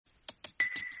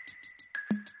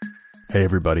Hey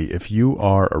everybody, if you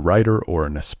are a writer or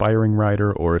an aspiring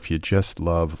writer, or if you just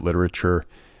love literature,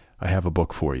 I have a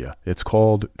book for you. It's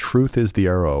called Truth is the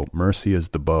Arrow, Mercy is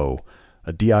the Bow,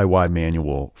 a DIY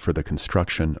manual for the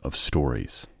construction of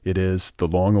stories. It is the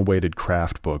long-awaited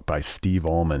craft book by Steve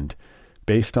Almond,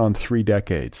 based on 3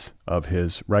 decades of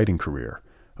his writing career,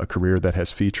 a career that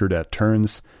has featured at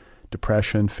turns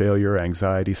depression, failure,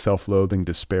 anxiety, self-loathing,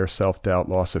 despair, self-doubt,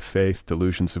 loss of faith,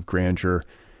 delusions of grandeur,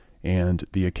 and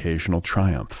the occasional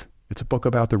triumph. It's a book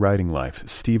about the writing life.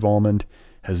 Steve Almond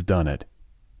has done it.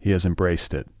 He has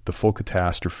embraced it, the full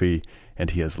catastrophe, and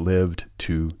he has lived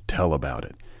to tell about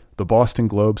it. The Boston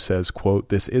Globe says, quote,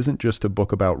 "This isn't just a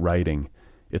book about writing,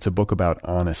 it's a book about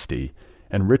honesty."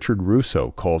 And Richard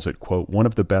Russo calls it, quote, "one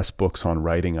of the best books on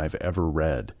writing I've ever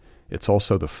read. It's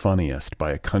also the funniest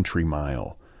by a country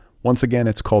mile." Once again,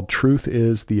 it's called Truth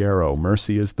is the Arrow,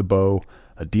 Mercy is the Bow,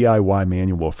 a DIY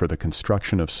manual for the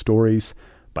construction of stories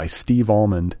by Steve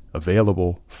Almond,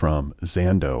 available from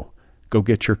Zando. Go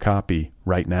get your copy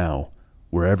right now,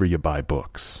 wherever you buy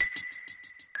books.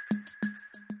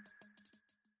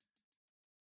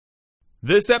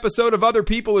 This episode of Other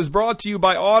People is brought to you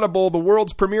by Audible, the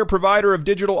world's premier provider of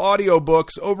digital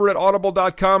audiobooks. Over at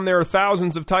Audible.com, there are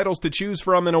thousands of titles to choose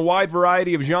from in a wide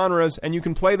variety of genres, and you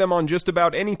can play them on just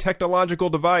about any technological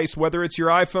device, whether it's your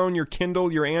iPhone, your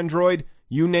Kindle, your Android,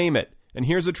 you name it. And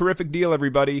here's a terrific deal,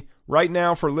 everybody. Right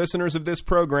now, for listeners of this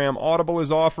program, Audible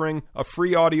is offering a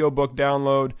free audiobook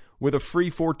download with a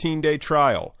free 14-day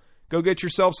trial. Go get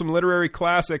yourself some literary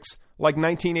classics like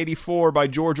 1984 by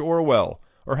George Orwell.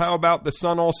 Or how about The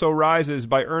Sun Also Rises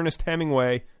by Ernest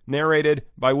Hemingway, narrated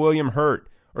by William Hurt?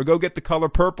 Or go get The Color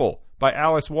Purple by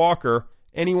Alice Walker.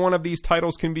 Any one of these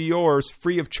titles can be yours,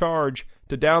 free of charge.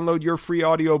 To download your free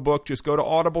audiobook, just go to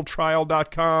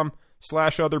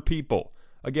audibletrial.com/otherpeople.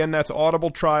 Again, that's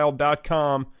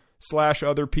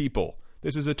audibletrial.com/otherpeople.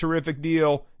 This is a terrific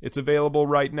deal. It's available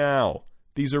right now.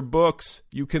 These are books.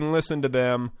 You can listen to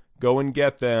them. Go and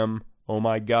get them. Oh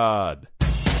my God.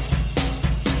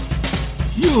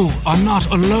 You are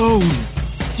not alone.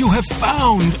 You have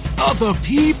found other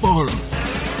people.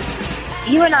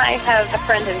 You and I have a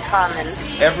friend in common.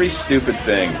 Every stupid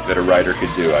thing that a writer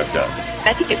could do, I've done.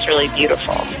 I think it's really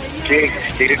beautiful. Big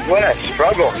stated what?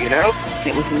 Struggle, you know?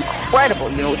 It was incredible.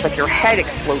 It's like your head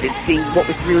exploded seeing what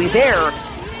was really there.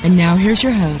 And now here's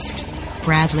your host,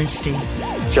 Brad Listy.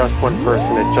 Just one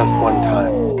person at just one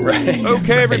time. Right.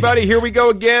 Okay, everybody, here we go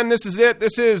again. This is it.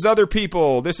 This is Other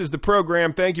People. This is the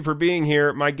program. Thank you for being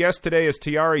here. My guest today is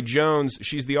Tayari Jones.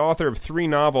 She's the author of 3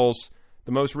 novels,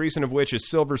 the most recent of which is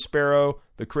Silver Sparrow,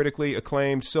 the critically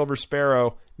acclaimed Silver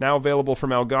Sparrow, now available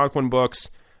from Algonquin Books.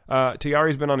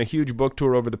 Tayari's been on a huge book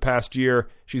tour over the past year.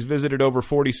 She's visited over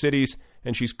 40 cities,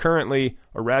 and she's currently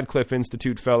a Radcliffe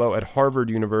Institute Fellow at Harvard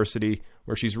University,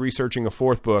 where she's researching a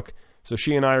 4th book. So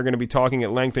she and I are going to be talking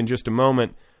at length in just a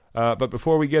moment. But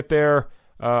before we get there,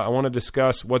 I want to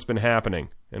discuss what's been happening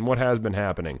and what has been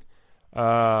happening.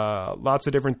 Lots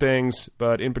of different things,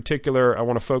 but in particular, I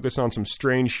want to focus on some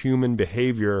strange human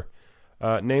behavior.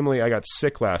 Namely, I got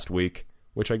sick last week,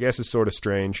 which I guess is sort of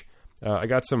strange. I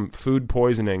got some food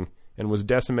poisoning and was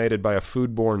decimated by a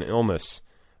foodborne illness,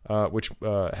 which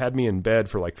had me in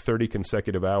bed for like 30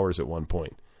 consecutive hours at one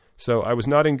point. So I was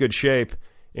not in good shape.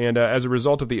 And as a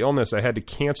result of the illness, I had to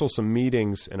cancel some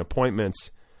meetings and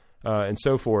appointments and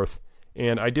so forth.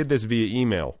 And I did this via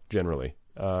email, generally.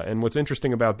 And what's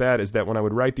interesting about that is that when I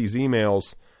would write these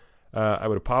emails, I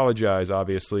would apologize,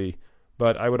 obviously,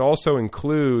 but I would also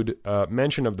include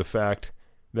mention of the fact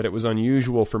that it was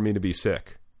unusual for me to be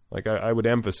sick. Like, I would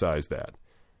emphasize that.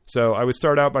 So I would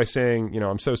start out by saying,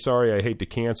 I'm so sorry, I hate to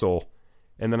cancel.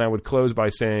 And then I would close by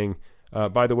saying,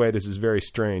 by the way, this is very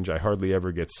strange. I hardly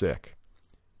ever get sick.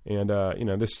 And,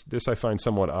 this I find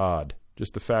somewhat odd.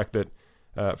 Just the fact that,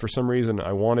 for some reason,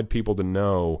 I wanted people to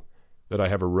know that I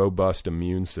have a robust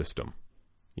immune system.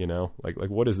 Like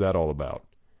what is that all about?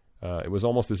 It was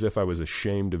almost as if I was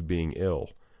ashamed of being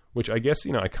ill, which I guess,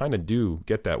 I kind of do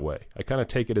get that way. I kind of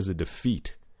take it as a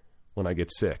defeat when I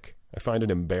get sick. I find it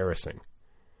embarrassing.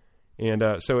 And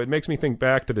so it makes me think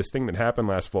back to this thing that happened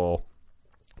last fall,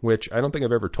 which I don't think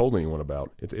I've ever told anyone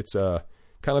about. It's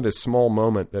kind of this small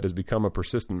moment that has become a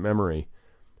persistent memory.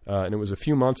 And it was a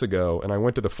few months ago, and I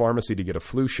went to the pharmacy to get a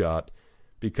flu shot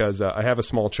because I have a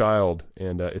small child,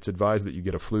 and it's advised that you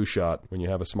get a flu shot when you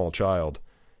have a small child.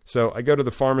 So I go to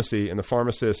the pharmacy, and the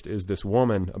pharmacist is this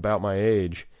woman about my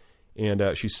age, and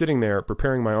she's sitting there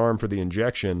preparing my arm for the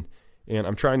injection, and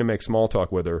I'm trying to make small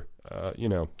talk with her,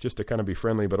 just to kind of be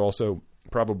friendly, but also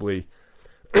probably,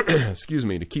 excuse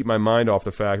me, to keep my mind off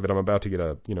the fact that I'm about to get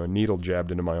a needle jabbed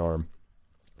into my arm.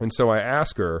 And so I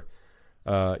ask her,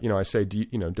 I say,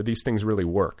 do these things really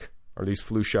work? Are these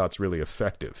flu shots really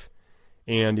effective?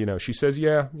 And, she says,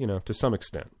 yeah, to some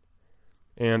extent.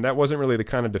 And that wasn't really the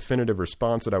kind of definitive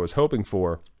response that I was hoping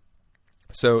for.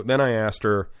 So then I asked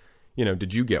her,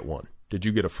 did you get one? Did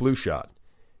you get a flu shot?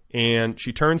 And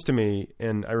she turns to me,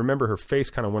 and I remember her face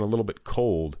kind of went a little bit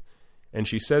cold. And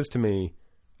she says to me,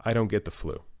 I don't get the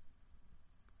flu.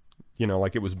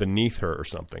 Like it was beneath her or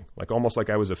something. Like almost like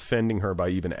I was offending her by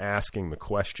even asking the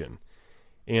question.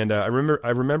 And I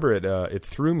remember it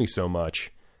threw me so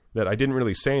much that I didn't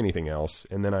really say anything else.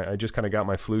 And then I just kind of got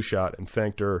my flu shot and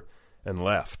thanked her and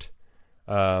left.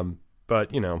 But,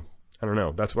 I don't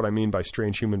know. That's what I mean by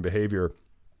strange human behavior,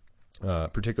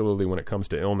 particularly when it comes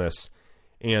to illness.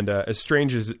 And as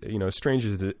strange as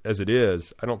it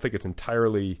is, I don't think it's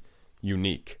entirely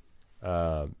unique.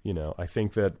 I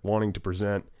think that wanting to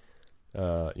present,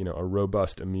 a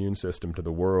robust immune system to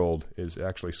the world is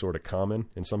actually sort of common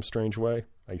in some strange way,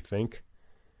 I think.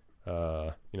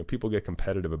 People get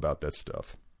competitive about that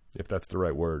stuff, if that's the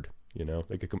right word.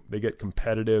 They get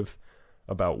competitive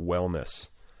about wellness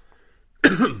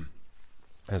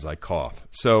as I cough.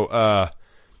 So,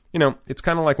 it's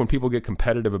kind of like when people get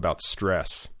competitive about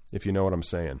stress, if you know what I'm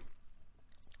saying.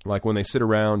 Like when they sit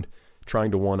around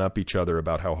trying to one-up each other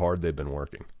about how hard they've been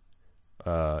working.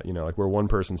 Like where one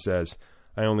person says,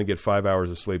 I only get 5 hours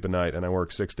of sleep a night and I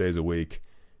work 6 days a week.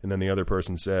 And then the other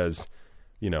person says,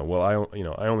 I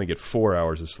only get 4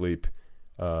 hours of sleep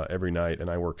every night and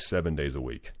I work 7 days a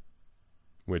week,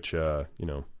 which,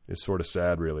 is sort of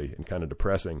sad really and kind of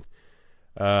depressing.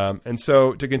 And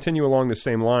so to continue along the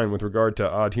same line with regard to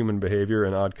odd human behavior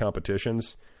and odd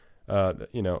competitions, I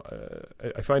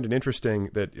find it interesting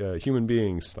that human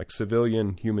beings, like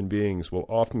civilian human beings, will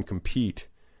often compete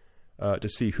to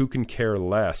see who can care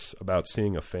less about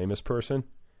seeing a famous person.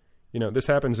 This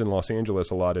happens in Los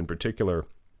Angeles a lot in particular.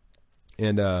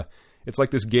 And it's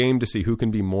like this game to see who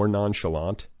can be more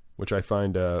nonchalant, which I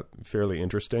find fairly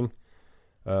interesting,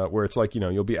 where it's like,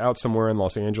 you'll be out somewhere in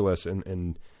Los Angeles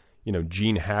and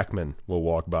Gene Hackman will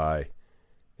walk by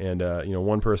and,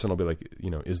 one person will be like,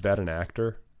 is that an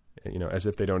actor? As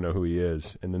if they don't know who he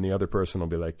is. And then the other person will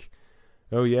be like,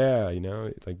 oh yeah,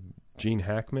 like Gene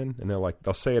Hackman. And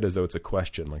they'll say it as though it's a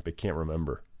question, like they can't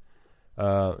remember.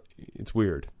 It's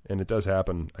weird. And it does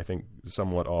happen, I think,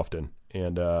 somewhat often.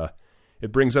 And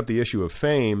it brings up the issue of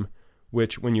fame,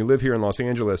 which when you live here in Los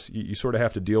Angeles, you sort of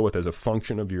have to deal with as a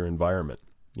function of your environment.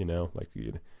 Like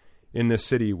in this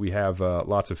city, we have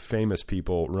lots of famous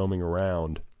people roaming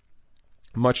around,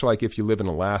 much like if you live in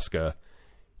Alaska,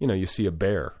 you see a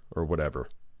bear or whatever.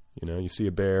 You see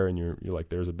a bear and you're like,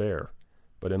 there's a bear.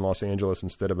 But in Los Angeles,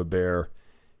 instead of a bear,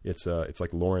 it's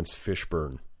like Lawrence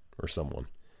Fishburne or someone.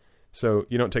 So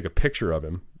you don't take a picture of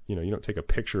him. You don't take a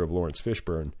picture of Lawrence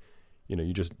Fishburne.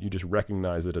 You just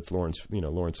recognize that it's Lawrence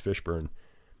Fishburne,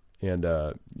 and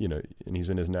and he's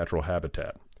in his natural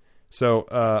habitat. So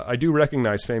I do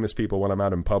recognize famous people when I'm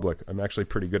out in public. I'm actually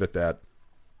pretty good at that.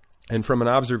 And from an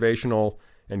observational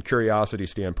and curiosity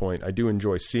standpoint, I do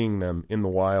enjoy seeing them in the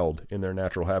wild in their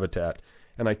natural habitat.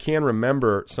 And I can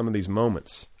remember some of these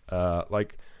moments. I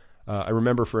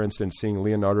remember, for instance, seeing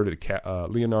Leonardo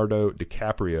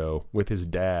DiCaprio with his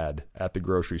dad at the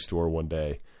grocery store one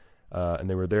day. And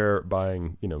they were there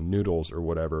buying, noodles or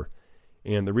whatever.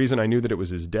 And the reason I knew that it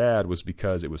was his dad was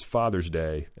because it was Father's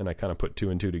Day, and I kind of put two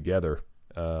and two together,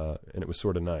 and it was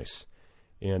sort of nice.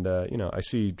 And, I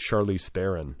see Charlize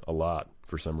Theron a lot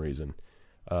for some reason.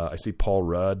 I see Paul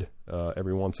Rudd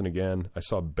every once and again. I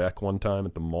saw Beck one time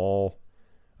at the mall.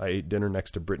 I ate dinner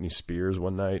next to Britney Spears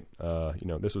one night.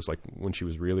 This was like when she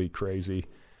was really crazy.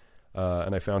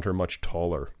 And I found her much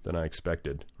taller than I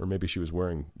expected. Or maybe she was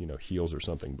wearing, heels or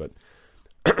something. But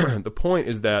the point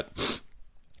is that,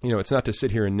 it's not to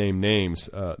sit here and name names.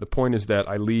 The point is that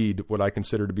I lead what I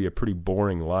consider to be a pretty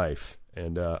boring life.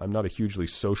 And I'm not a hugely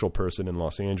social person in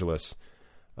Los Angeles,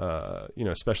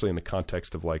 especially in the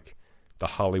context of like the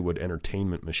Hollywood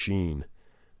entertainment machine.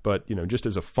 But, just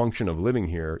as a function of living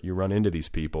here, you run into these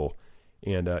people.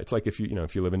 And it's like if you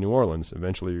live in New Orleans,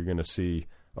 eventually you're going to see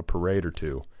a parade or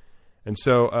two. And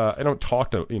so I don't talk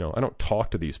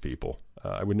to these people.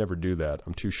 I would never do that.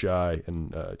 I'm too shy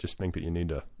and just think that you need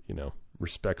to,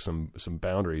 respect some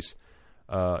boundaries,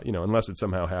 unless it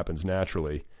somehow happens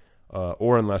naturally,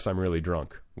 or unless I'm really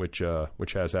drunk, which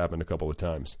has happened a couple of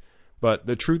times. But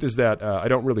the truth is that I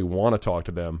don't really want to talk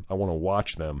to them. I want to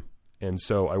watch them. And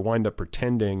so I wind up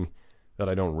pretending that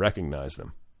I don't recognize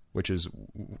them, which is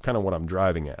kind of what I'm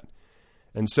driving at.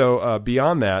 And so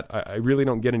beyond that, I really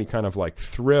don't get any kind of like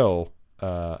thrill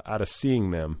out of seeing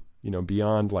them,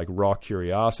 beyond like raw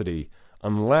curiosity.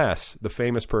 unless the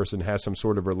famous person has some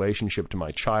sort of relationship to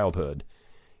my childhood,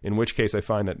 in which case I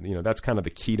find that, that's kind of the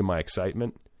key to my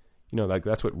excitement. Like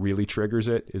that's what really triggers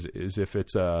it is if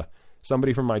it's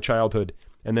somebody from my childhood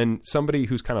and then somebody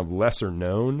who's kind of lesser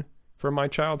known from my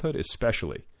childhood,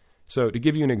 especially. So to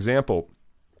give you an example,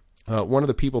 one of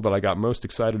the people that I got most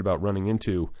excited about running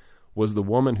into was the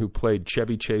woman who played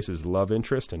Chevy Chase's love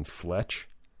interest in Fletch,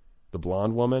 the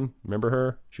blonde woman. Remember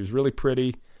her? She was really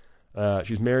pretty.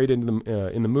 She's married in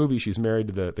the movie. She's married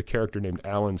to the character named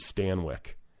Alan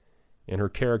Stanwyck, and her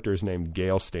character is named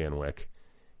Gail Stanwyck.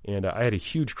 And I had a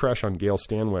huge crush on Gail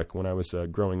Stanwyck when I was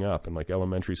growing up in like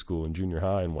elementary school and junior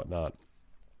high and whatnot.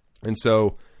 And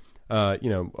so, a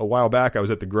while back I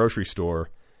was at the grocery store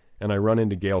and I run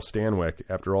into Gail Stanwyck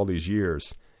after all these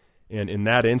years. And in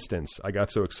that instance, I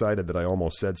got so excited that I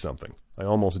almost said something. I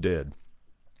almost did.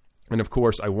 And of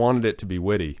course, I wanted it to be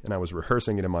witty, and I was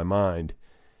rehearsing it in my mind.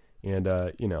 And,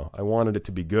 I wanted it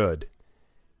to be good.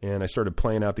 And I started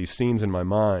playing out these scenes in my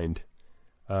mind.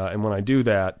 And when I do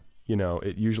that,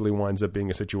 it usually winds up being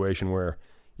a situation where,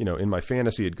 in my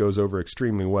fantasy, it goes over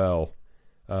extremely well.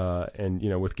 And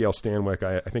with Gail Stanwyck,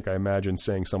 I think I imagined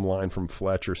saying some line from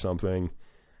Fletch or something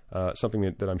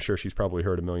that I'm sure she's probably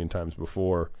heard a million times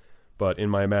before. But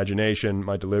in my imagination,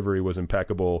 my delivery was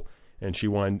impeccable, and she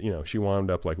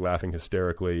wound up like laughing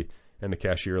hysterically, and the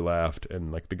cashier laughed,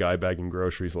 and like the guy bagging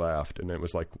groceries laughed, and it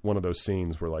was like one of those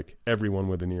scenes where like everyone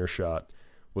within earshot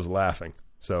was laughing.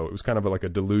 So it was kind of like a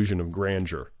delusion of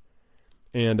grandeur.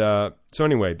 And so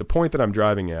anyway, the point that I'm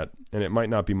driving at, and it might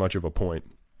not be much of a point,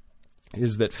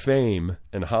 is that fame,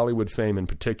 and Hollywood fame in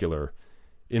particular,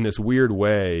 in this weird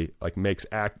way, like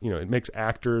it makes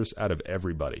actors out of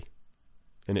everybody.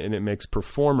 And it makes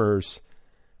performers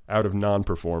out of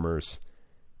non-performers.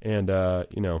 And,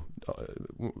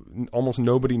 almost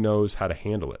nobody knows how to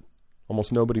handle it.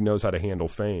 Almost nobody knows how to handle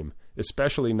fame,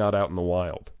 especially not out in the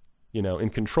wild. In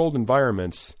controlled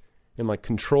environments, in like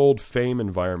controlled fame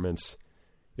environments,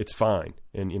 it's fine.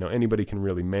 And, anybody can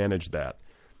really manage that.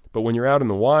 But when you're out in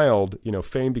the wild,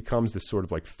 fame becomes this sort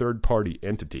of like third-party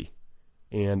entity.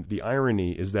 And the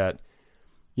irony is that,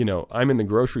 I'm in the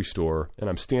grocery store and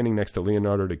I'm standing next to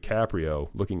Leonardo DiCaprio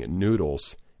looking at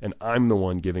noodles, and I'm the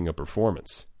one giving a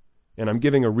performance. And I'm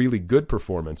giving a really good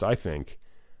performance, I think,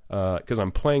 because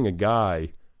I'm playing a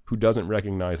guy who doesn't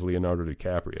recognize Leonardo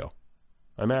DiCaprio.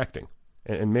 I'm acting,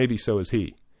 and maybe so is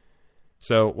he.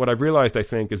 So what I've realized, I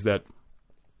think, is that,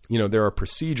 there are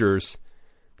procedures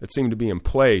that seem to be in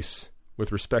place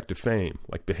with respect to fame,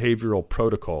 like behavioral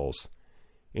protocols.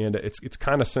 And it's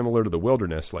kind of similar to the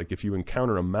wilderness. Like if you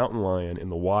encounter a mountain lion in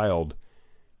the wild,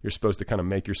 you're supposed to kind of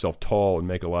make yourself tall and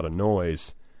make a lot of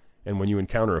noise. And when you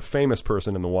encounter a famous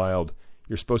person in the wild,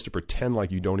 you're supposed to pretend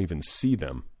like you don't even see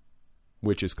them,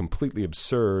 which is completely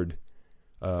absurd,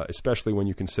 especially when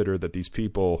you consider that these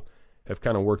people have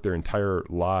kind of worked their entire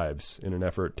lives in an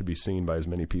effort to be seen by as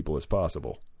many people as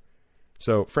possible.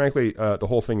 So frankly, the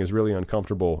whole thing is really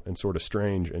uncomfortable and sort of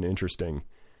strange and interesting.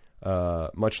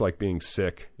 Much like being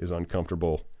sick is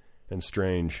uncomfortable and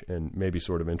strange and maybe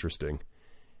sort of interesting.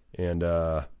 And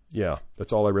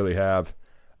that's all I really have.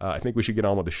 I think we should get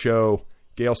on with the show.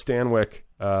 Gail Stanwyck,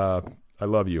 I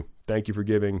love you. Thank you for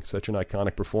giving such an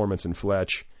iconic performance in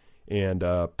Fletch. And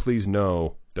please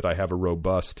know that I have a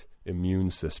robust immune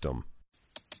system.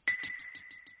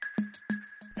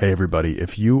 Hey everybody,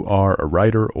 if you are a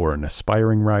writer or an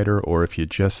aspiring writer, or if you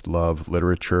just love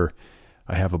literature,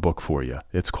 I have a book for you.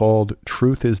 It's called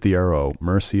Truth is the Arrow,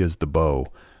 Mercy is the Bow,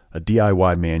 a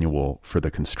DIY manual for the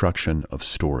construction of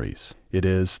stories. It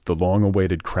is the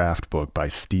long-awaited craft book by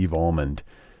Steve Almond,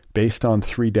 based on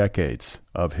 3 decades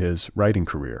of his writing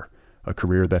career, a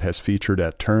career that has featured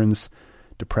at turns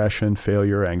depression,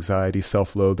 failure, anxiety,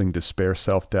 self-loathing, despair,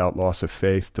 self-doubt, loss of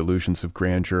faith, delusions of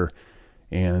grandeur,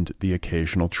 and the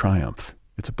occasional triumph.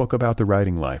 It's a book about the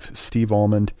writing life. Steve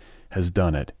Almond has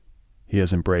done it. He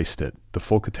has embraced it, the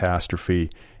full catastrophe,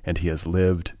 and he has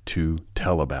lived to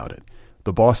tell about it.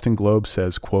 The Boston Globe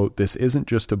says, quote, "This isn't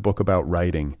just a book about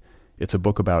writing, it's a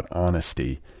book about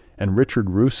honesty." And Richard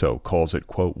Russo calls it,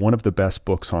 quote, "one of the best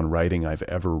books on writing I've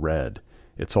ever read.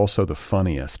 It's also the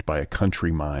funniest by a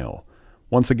country mile."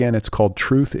 Once again, it's called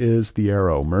Truth is the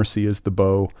Arrow, Mercy is the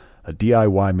Bow, a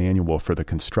DIY manual for the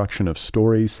construction of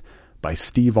stories by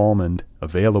Steve Almond,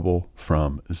 available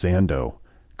from Zando.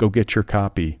 Go get your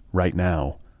copy right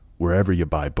now, wherever you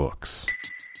buy books.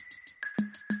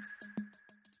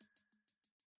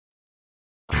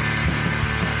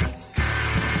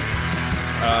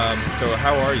 So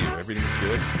how are you? Everything's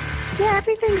good? Yeah,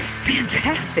 everything's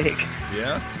fantastic.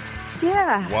 Yeah?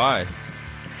 Yeah. Why?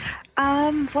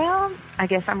 Well, I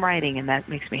guess I'm writing, and that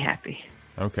makes me happy.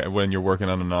 Okay, when you're working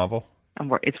on a novel?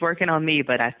 It's working on me,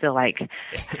 but I feel like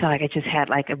I just had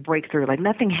like a breakthrough. Like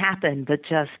nothing happened, but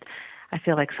just I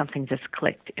feel like something just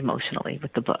clicked emotionally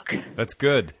with the book. That's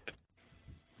good.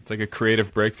 It's like a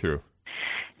creative breakthrough.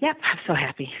 Yep, I'm so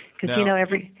happy because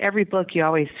every book you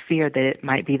always fear that it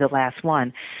might be the last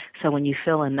one. So when you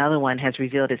feel another one has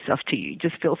revealed itself to you, you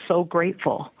just feel so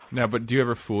grateful. Now, but do you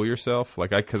ever fool yourself?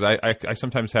 Like, because I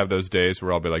sometimes have those days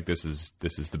where I'll be like, this is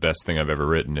the best thing I've ever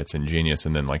written. It's ingenious,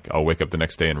 and then like I'll wake up the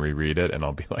next day and reread it, and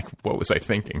I'll be like, what was I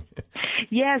thinking?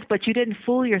 Yes, but you didn't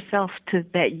fool yourself to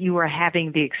that you were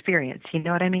having the experience. You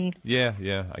know what I mean? Yeah,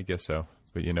 I guess so.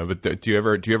 But but do you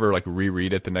ever like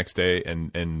reread it the next day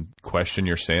and question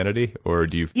your sanity, or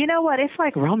do you? You know what? It's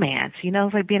like romance.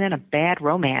 It's like being in a bad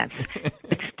romance.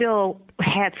 It still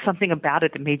had something about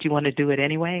it that made you want to do it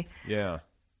anyway. Yeah.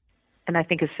 And I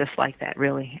think it's just like that,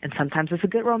 really. And sometimes it's a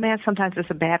good romance, sometimes it's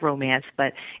a bad romance,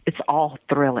 but it's all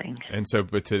thrilling. And so,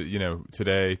 but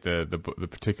today, the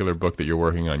particular book that you're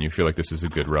working on, you feel like this is a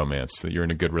good romance, that you're in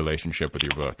a good relationship with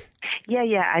your book. Yeah.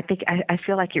 I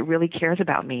feel like it really cares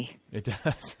about me. It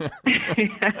does.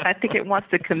 I think it wants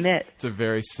to commit. It's a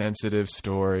very sensitive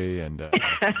story, and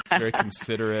it's very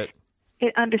considerate.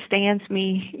 It understands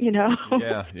me,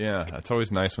 Yeah. It's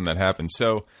always nice when that happens.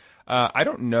 So. I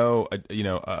don't know,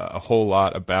 a whole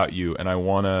lot about you, and I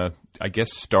want to, I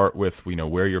guess, start with,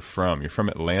 where you're from. You're from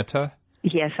Atlanta?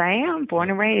 Yes, I am. Born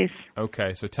and raised.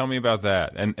 Okay, so tell me about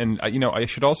that. And I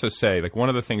should also say, like, one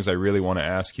of the things I really want to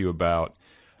ask you about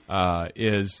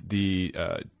is the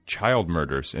child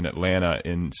murders in Atlanta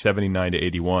in 79 to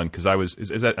 81, because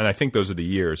and I think those are the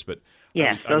years, but...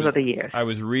 Yes, those are the years. I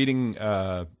was reading,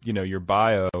 your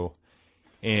bio...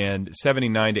 And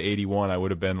 79 to 81, I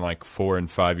would have been like 4 and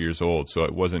 5 years old, so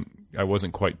I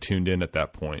wasn't quite tuned in at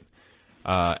that point.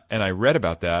 And I read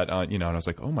about that, and I was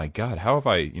like, oh my God, how have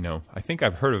I think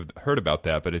I've heard about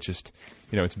that, but it's just,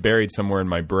 it's buried somewhere in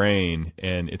my brain,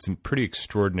 and it's a pretty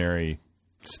extraordinary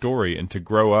story. And to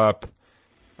grow up,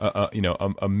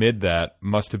 amid that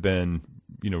must have been,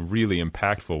 really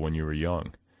impactful when you were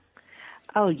young.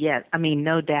 Oh yes,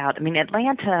 no doubt.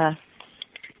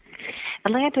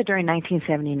 Atlanta during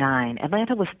 1979,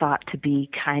 Atlanta was thought to be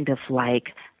kind of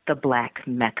like the Black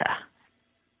Mecca.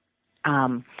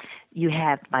 You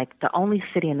had like the only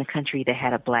city in the country that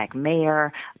had a Black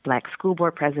mayor, Black school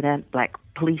board president, Black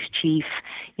police chief.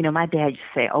 My dad used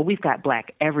to say, "Oh, we've got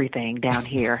Black everything down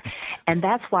here," and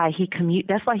that's why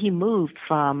That's why he moved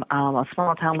from a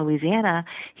small town, Louisiana.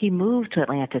 He moved to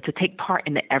Atlanta to take part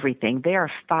in the everything. There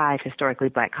are 5 historically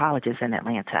Black colleges in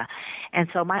Atlanta, and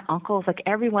so my uncles, like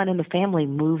everyone in the family,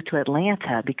 moved to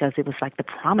Atlanta because it was like the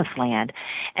promised land.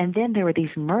 And then there were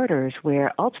these murders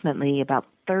where ultimately about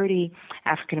 30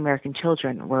 African American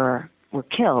children were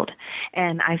killed.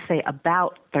 And I say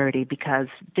about 30 because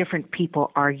different people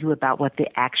argue about what the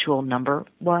actual number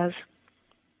was.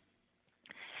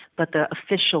 But the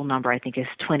official number, I think, is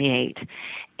 28.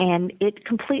 And it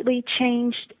completely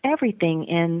changed everything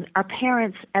in our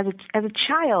parents. As a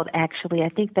child, actually, I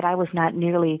think that I was not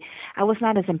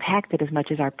as impacted as much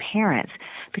as our parents,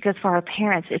 because for our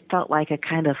parents, it felt like a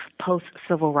kind of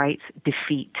post-civil rights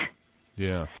defeat.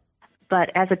 Yeah. But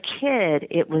as a kid,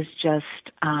 it was just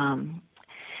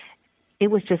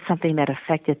something that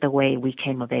affected the way we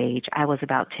came of age. I was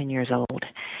about 10 years old.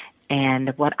 And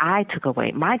what my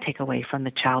takeaway from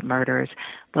the child murders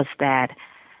was that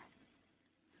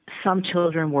some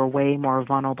children were way more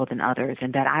vulnerable than others,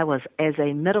 and that I was, as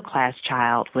a middle-class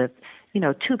child with,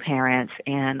 2 parents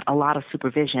and a lot of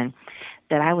supervision,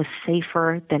 that I was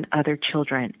safer than other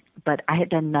children, but I had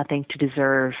done nothing to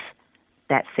deserve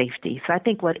that safety. So I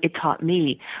think what it taught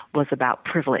me was about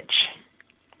privilege.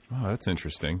 Oh, that's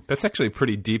interesting. That's actually a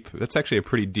pretty deep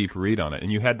read on it.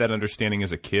 And you had that understanding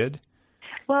as a kid?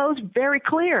 Well, it was very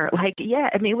clear.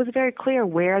 It was very clear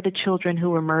where the children who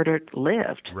were murdered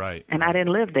lived. Right. And I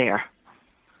didn't live there.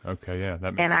 Okay, yeah,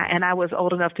 that makes sense. And I was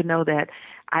old enough to know that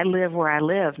I live where I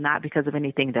live, not because of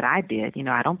anything that I did.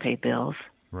 I don't pay bills.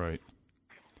 Right.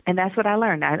 And that's what I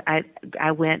learned.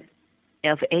 I went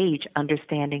of age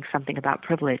understanding something about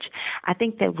privilege. I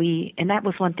think that and that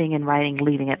was one thing in writing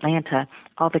Leaving Atlanta,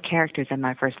 all the characters in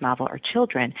my first novel are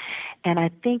children. And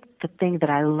I think the thing that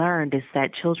I learned is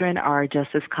that children are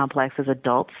just as complex as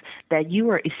adults, that you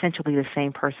are essentially the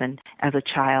same person as a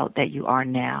child that you are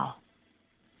now.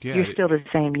 Yeah, you're still the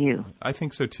same you. I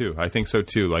think so too.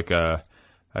 Like, I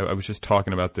was just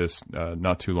talking about this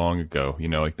not too long ago.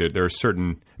 There are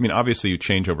certain, obviously you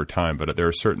change over time, but there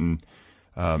are certain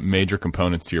major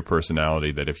components to your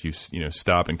personality that if you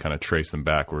stop and kind of trace them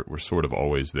back, we're sort of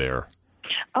always there.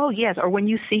 Oh, yes. Or when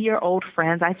you see your old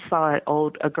friends. I saw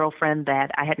a girlfriend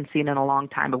that I hadn't seen in a long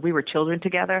time, but we were children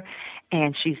together,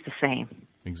 and she's the same.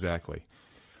 Exactly.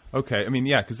 Okay. I mean,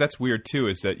 yeah, because that's weird, too,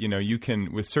 is that, you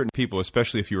can, with certain people,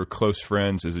 especially if you were close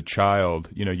friends as a child,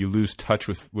 you lose touch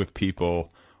with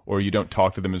people, or you don't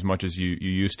talk to them as much as you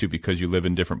used to because you live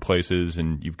in different places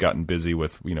and you've gotten busy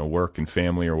with, work and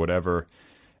family or whatever.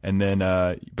 And then,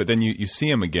 but then you see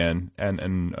them again,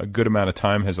 and a good amount of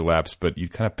time has elapsed, but you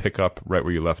kind of pick up right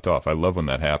where you left off. I love when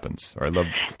that happens.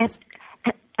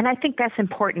 And I think that's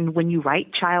important when you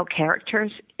write child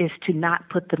characters, is to not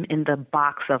put them in the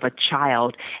box of a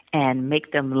child and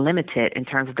make them limited in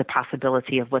terms of the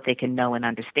possibility of what they can know and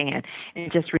understand.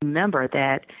 And just remember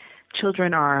that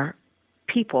children are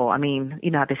people. I mean,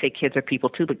 how they say kids are people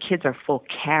too, but kids are full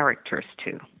characters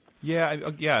too. Yeah,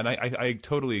 and I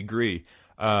totally agree.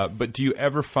 But do you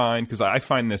ever find, because I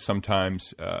find this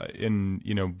sometimes in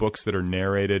books that are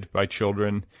narrated by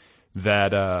children,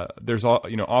 that there's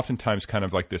oftentimes kind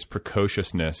of like this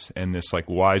precociousness and this like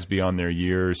wise beyond their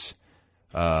years,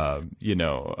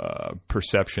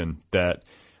 perception that,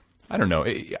 I don't know.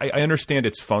 I understand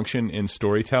its function in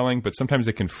storytelling, but sometimes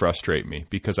it can frustrate me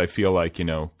because I feel like,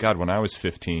 God, when I was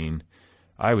 15,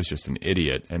 I was just an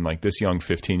idiot. And like this young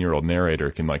 15-year-old narrator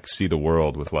can like see the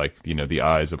world with like, the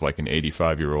eyes of like an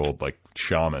 85-year-old like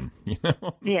shaman,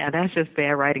 Yeah, that's just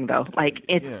bad writing though. Like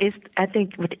it's I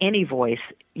think with any voice,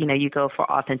 you go for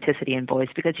authenticity in voice,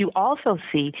 because you also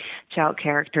see child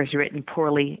characters written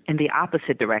poorly in the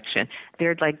opposite direction.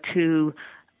 They're like too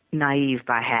naive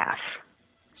by half.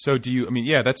 So do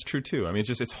you, that's true too. I mean,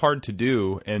 it's hard to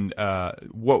do. And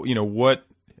what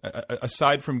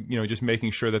aside from just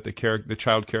making sure that the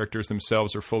child characters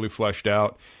themselves are fully fleshed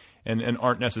out and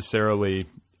aren't necessarily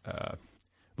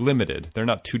limited, they're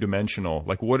not two-dimensional.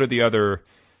 Like, what are the other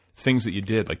things that you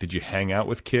did? Like, did you hang out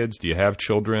with kids? Do you have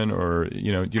children? Or do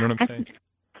you know what I'm saying?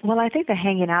 Well, I think that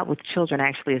hanging out with children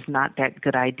actually is not that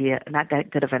good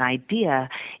of an idea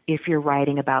if you're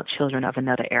writing about children of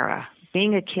another era.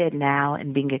 Being a kid now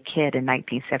and being a kid in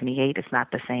 1978 is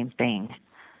not the same thing.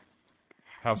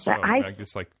 How so? I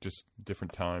guess like just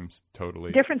different times,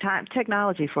 totally. Different times.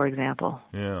 Technology, for example.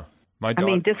 Yeah.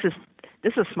 This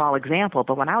is a small example,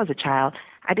 but when I was a child,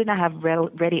 I did not have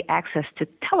ready access to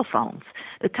telephones.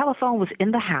 The telephone was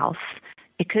in the house.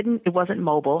 It wasn't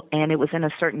mobile, and it was in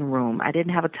a certain room. I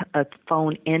didn't have a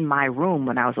phone in my room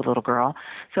when I was a little girl.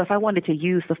 So if I wanted to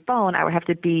use the phone, I would have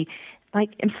to be like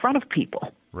in front of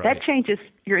people. Right. That changes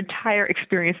your entire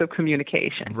experience of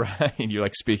communication. Right. You're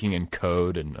like speaking in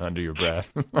code and under your breath.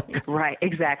 Right.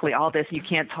 Exactly. All this, you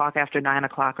can't talk after 9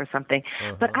 o'clock or something.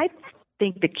 Uh-huh. But I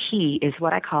think the key is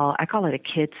what I call it a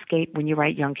kidscape when you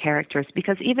write young characters,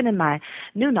 because even in my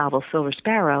new novel, Silver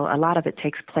Sparrow, a lot of it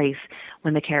takes place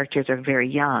when the characters are very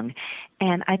young.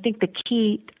 And I think the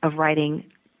key of writing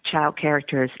child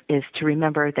characters is to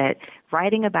remember that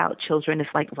writing about children is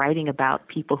like writing about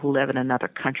people who live in another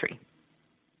country.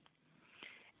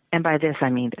 And by this, I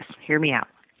mean this. Hear me out.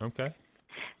 Okay.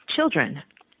 Children,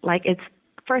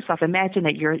 first off, imagine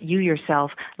that you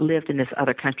yourself lived in this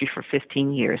other country for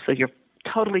 15 years, so you're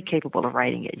totally capable of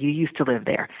writing it. You used to live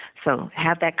there. So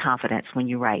have that confidence when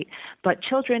you write. But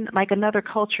children, like another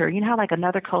culture, how like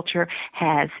another culture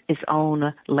has its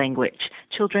own language.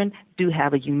 Children do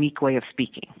have a unique way of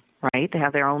speaking, right? They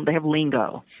have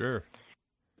lingo. Sure.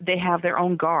 They have their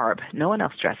own garb. No one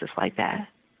else dresses like that.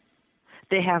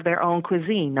 They have their own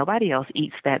cuisine. Nobody else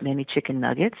eats that many chicken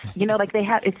nuggets. They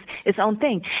have its own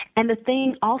thing. And the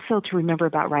thing also to remember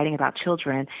about writing about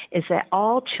children is that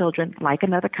all children, like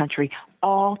another country,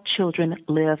 all children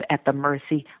live at the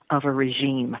mercy of a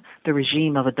regime, the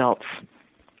regime of adults.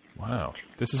 Wow.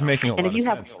 This is making a lot of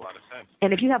sense.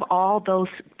 And if you have all those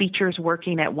features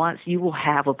working at once, you will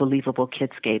have a believable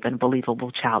kidscape and a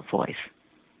believable child voice.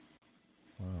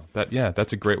 Wow.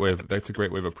 That's a great way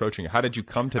of approaching it. How did you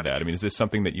come to that? I mean, is this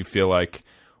something that you feel like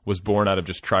was born out of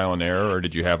just trial and error, or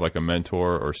did you have like a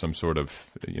mentor or some sort of,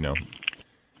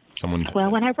 someone? Well,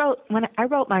 when I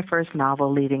wrote my first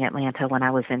novel, Leaving Atlanta, when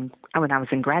I was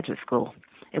in graduate school,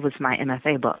 it was my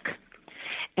MFA book.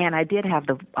 And I did have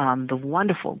the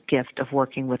wonderful gift of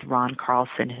working with Ron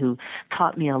Carlson, who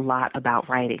taught me a lot about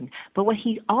writing. But what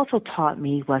he also taught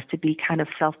me was to be kind of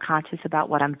self-conscious about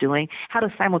what I'm doing, how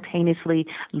to simultaneously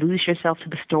lose yourself to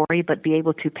the story, but be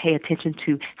able to pay attention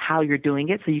to how you're doing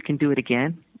it so you can do it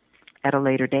again at a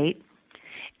later date.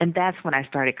 And that's when I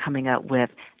started coming up with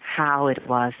how it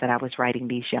was that I was writing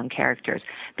these young characters.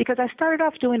 Because I started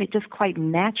off doing it just quite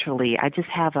naturally. I just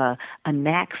have a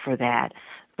knack for that.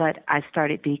 But I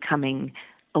started becoming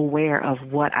aware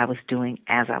of what I was doing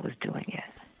as I was doing it.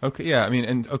 Okay, yeah, I mean,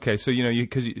 and okay, so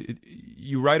because you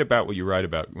you write about what you write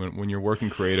about. When you're working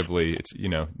creatively, it's,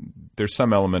 there's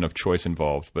some element of choice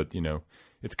involved, but,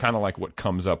 it's kind of like what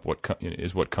comes up,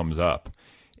 is what comes up.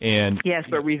 And yes,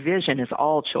 but revision is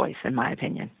all choice, in my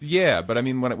opinion. Yeah, but I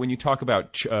mean, when you talk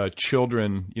about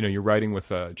children, you're writing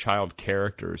with child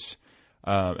characters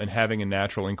and having a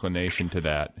natural inclination to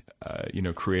that,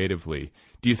 creatively.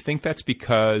 Do you think that's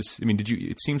because? I mean,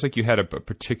 it seems like you had a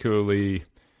particularly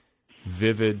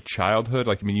vivid childhood.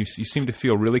 Like, I mean, you seem to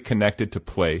feel really connected to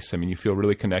place. I mean, you feel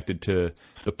really connected to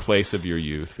the place of your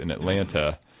youth in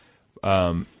Atlanta.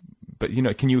 But,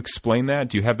 can you explain that?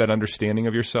 Do you have that understanding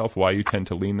of yourself, why you tend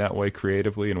to lean that way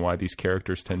creatively and why these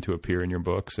characters tend to appear in your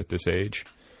books at this age?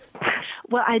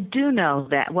 Well, I do know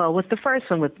that. Well, with the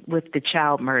first one, with the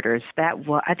child murders,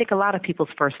 I think a lot of people's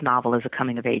first novel is a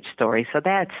coming-of-age story, so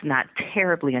that's not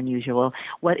terribly unusual.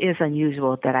 What is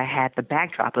unusual is that I had the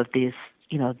backdrop of this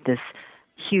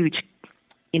huge,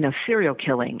 serial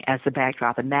killing as the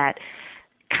backdrop, and that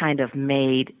kind of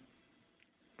made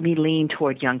me lean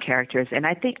toward young characters. And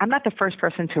I think I'm not the first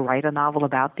person to write a novel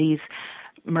about these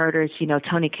murders.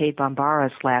 Toni Cade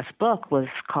Bambara's last book was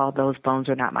called Those Bones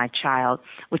Are Not My Child,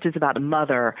 which is about a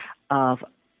mother of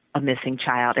a missing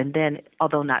child. And then,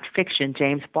 although not fiction,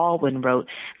 James Baldwin wrote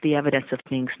The Evidence of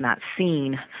Things Not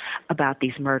Seen about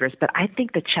these murders. But I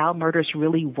think the child murders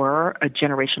really were a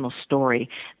generational story,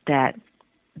 that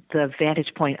the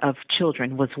vantage point of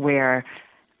children was where,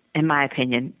 in my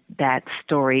opinion, that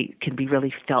story can be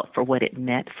really felt for what it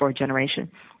meant for a generation.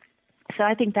 So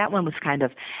I think that one was kind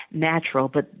of natural.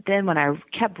 But then when I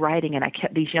kept writing and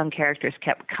these young characters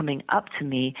kept coming up to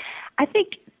me, I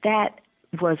think that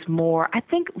was more, I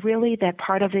think really that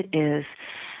part of it is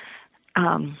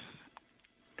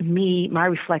my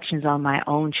reflections on my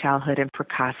own childhood and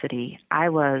precocity. I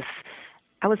was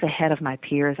ahead of my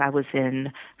peers. I was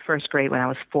in first grade when I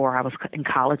was 4. I was in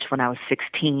college when I was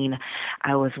 16.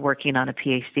 I was working on a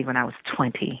PhD when I was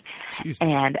 20. Jesus.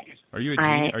 And are you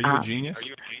a genius?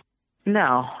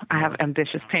 No, I have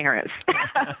ambitious parents.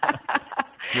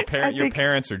 Your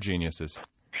parents are geniuses.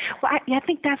 Well, I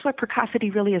think that's what precocity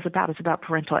really is about. It's about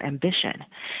parental ambition.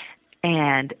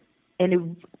 And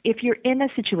if you're in a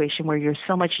situation where you're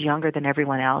so much younger than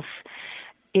everyone else,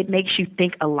 it makes you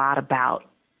think a lot about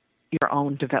your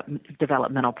own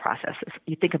developmental processes.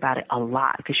 You think about it a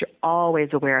lot because you're always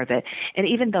aware of it. And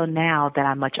even though now that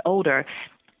I'm much older,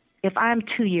 if I'm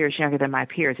 2 years younger than my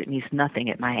peers, it means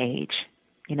nothing at my age.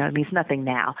 It means nothing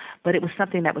now. But it was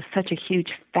something that was such a huge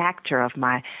factor of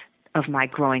my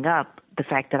growing up, the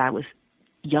fact that I was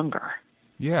younger.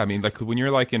 Yeah, I mean, like when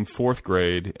you're like in 4th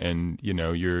grade and,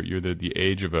 you're the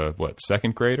age of a,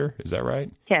 second grader? Is that right?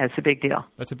 Yeah, it's a big deal.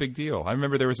 That's a big deal. I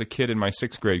remember there was a kid in my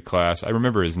 6th grade class. I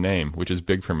remember his name, which is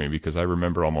big for me because I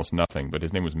remember almost nothing. But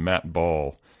his name was Matt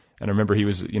Ball. And I remember he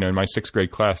was, in my 6th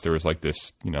grade class, there was like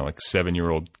this, like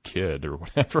 7-year-old kid or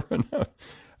whatever.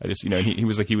 I just,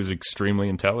 he was extremely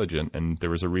intelligent. And there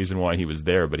was a reason why he was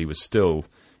there, but he was still,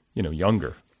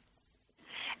 younger.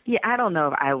 Yeah, I don't know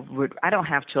if I would. I don't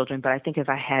have children, but I think if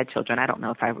I had children, I don't know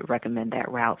if I would recommend that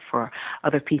route for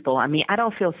other people. I mean, I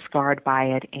don't feel scarred by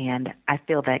it, and I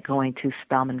feel that going to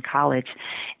Spelman College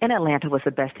in Atlanta was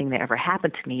the best thing that ever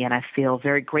happened to me, and I feel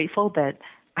very grateful that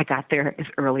I got there as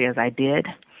early as I did.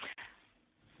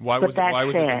 Why was it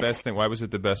the best thing? Why was it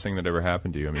the best thing that ever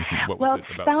happened to you? I mean, what was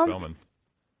it about Spelman?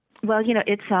 Well,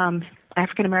 it's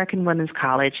African American Women's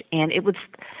College, and it was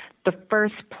the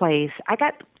first place I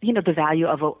got, the value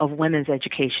of women's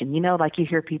education. Like you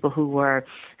hear people who were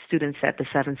students at the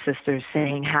Seven Sisters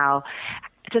saying how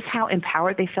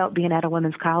empowered they felt being at a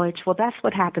women's college. Well, that's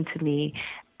what happened to me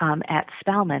at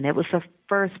Spelman. It was the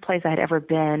first place I'd ever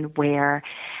been where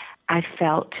I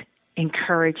felt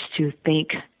encouraged to think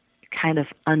kind of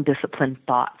undisciplined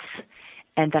thoughts,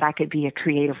 and that I could be a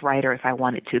creative writer if I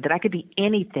wanted to, that I could be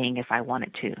anything if I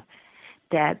wanted to,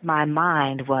 that my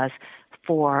mind was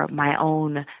for my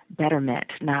own betterment,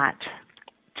 not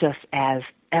just as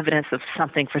evidence of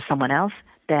something for someone else,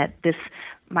 that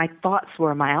my thoughts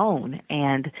were my own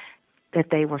and that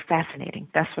they were fascinating.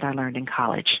 That's what I learned in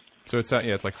college. So it's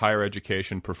like higher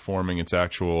education performing its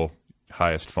actual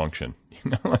highest function.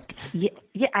 Yeah.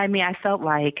 I mean, I felt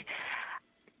like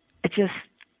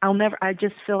I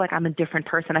just feel like I'm a different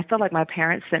person. I feel like my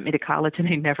parents sent me to college and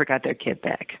they never got their kid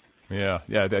back. Yeah.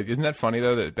 Isn't that funny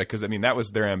though? Because I mean, that was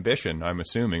their ambition, I'm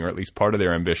assuming, or at least part of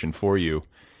their ambition for you.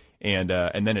 And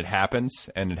then it happens,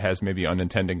 and it has maybe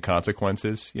unintended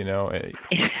consequences. Do you know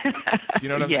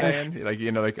what I'm saying?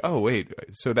 Like, oh wait,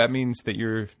 so that means that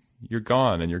you're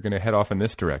gone and you're going to head off in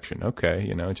this direction. Okay,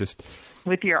 just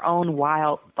with your own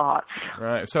wild thoughts.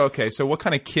 Right. So what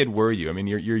kind of kid were you? I mean,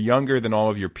 you're younger than all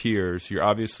of your peers. You're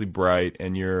obviously bright,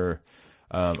 and you're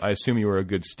I assume you were a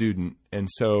good student, and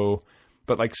so,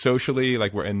 but like socially,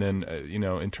 like and then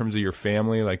in terms of your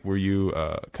family, like were you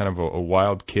kind of a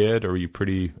wild kid, or were you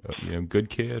pretty good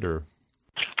kid, or?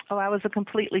 Oh, I was a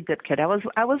completely good kid. I was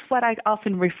what I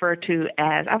often refer to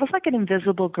as, I was like an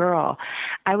invisible girl.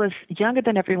 I was younger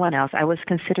than everyone else. I was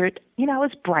considered, I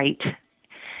was bright.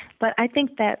 But I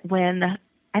think that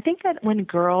when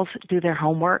girls do their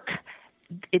homework,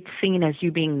 it's seen as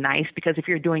you being nice, because if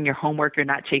you're doing your homework, you're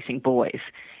not chasing boys.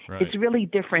 Right. It's really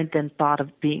different than thought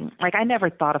of being, like, I never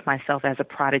thought of myself as a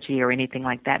prodigy or anything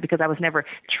like that, because I was never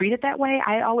treated that way.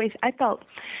 I felt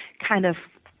kind of,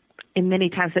 in many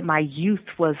times, that my youth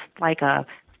was like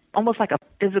almost like a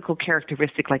physical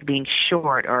characteristic, like being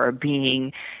short or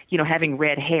being, having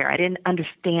red hair. I didn't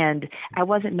understand. I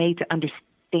wasn't made to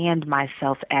understand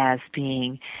myself as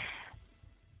being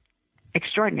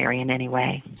extraordinary in any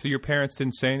way. So your parents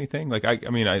didn't say anything? Like, I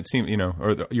mean, it seemed,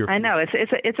 or your. I know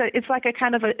it's like a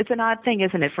kind of it's an odd thing,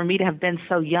 isn't it, for me to have been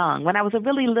so young. When I was a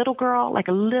really little girl, like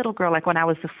when I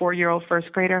was the 4-year-old first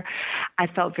grader, I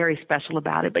felt very special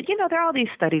about it. But there are all these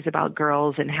studies about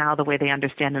girls and how the way they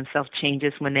understand themselves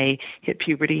changes when they hit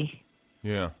puberty.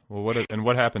 Yeah. Well,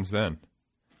 what happens then?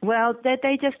 Well, that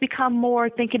they just become more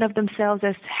thinking of themselves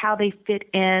as how they fit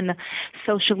in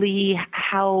socially,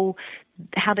 how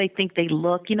they think they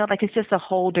look, like it's just a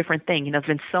whole different thing. There's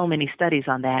been so many studies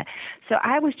on that. So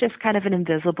I was just kind of an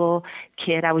invisible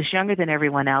kid. I was younger than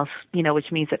everyone else,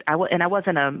 which means that I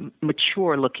wasn't a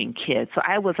mature looking kid. So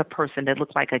I was a person that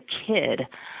looked like a kid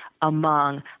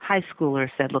among high schoolers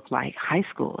that looked like high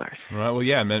schoolers. Right. Well,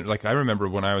 yeah, man, like I remember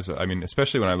when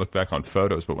especially when I look back on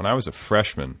photos, but when I was a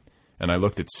freshman and I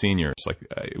looked at seniors, like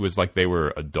it was like they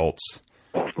were adults.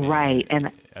 Right,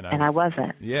 and I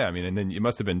wasn't. Yeah, I mean, and then it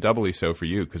must have been doubly so for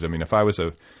you, because I mean, if I was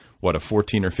a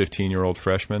 14 or 15-year-old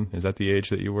freshman, is that the age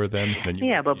that you were then?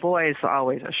 But boys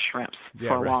always are shrimps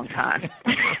for a long time.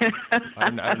 I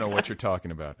don't know what you're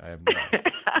talking about. I have no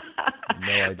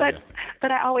idea.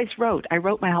 But I always wrote. I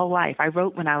wrote my whole life. I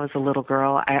wrote when I was a little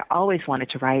girl. I always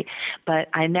wanted to write, but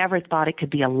I never thought it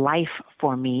could be a life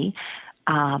for me.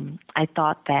 I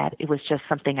thought that it was just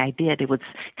something I did. It was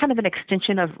kind of an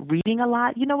extension of reading a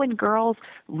lot. When girls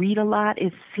read a lot,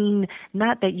 it's seen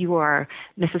not that you are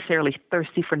necessarily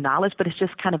thirsty for knowledge, but it's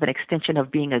just kind of an extension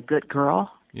of being a good girl.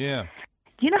 Yeah.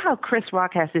 You know how Chris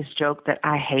Rock has this joke that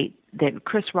I hate, that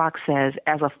Chris Rock says,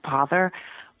 as a father,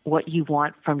 what you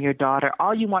want from your daughter,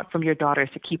 all you want from your daughter is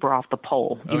to keep her off the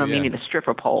pole, meaning the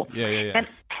stripper pole. Yeah.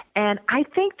 And I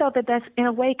think, though, that that's in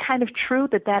a way kind of true,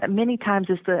 that many times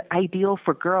is the ideal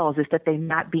for girls, is that they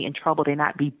not be in trouble, they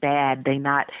not be bad, they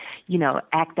not,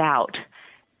 act out.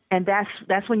 And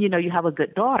that's when you have a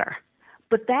good daughter.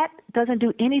 But that doesn't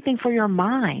do anything for your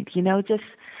mind,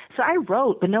 So I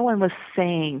wrote, but no one was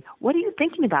saying, what are you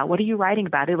thinking about? What are you writing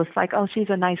about? It was like, oh, she's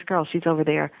a nice girl. She's over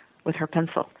there with her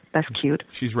pencil. That's cute.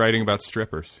 She's writing about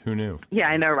strippers. Who knew? Yeah,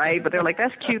 I know, right? But they're like,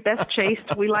 that's cute. That's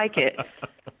chaste. We like it.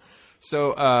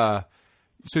 So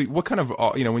what kind of,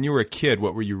 when you were a kid,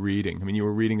 what were you reading? I mean, you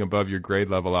were reading above your grade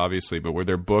level, obviously, but were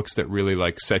there books that really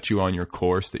like set you on your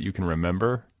course that you can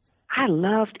remember? I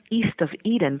loved East of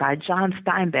Eden by John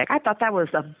Steinbeck. I thought that was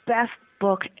the best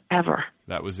book ever.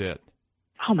 That was it.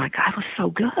 Oh my God, it was so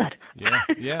good.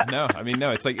 Yeah. No, I mean, no,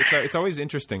 it's like, it's always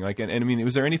interesting. Like, and I mean,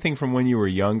 was there anything from when you were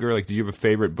younger? Like, did you have a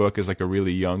favorite book as like a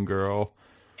really young girl?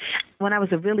 When I was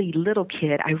a really little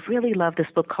kid, I really loved this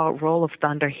book called Roll of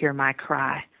Thunder, Hear My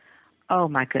Cry. Oh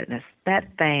my goodness,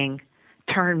 that thing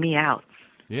turned me out.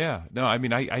 Yeah, no, I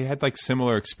mean, I had like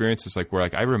similar experiences, like where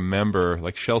like I remember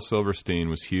like Shel Silverstein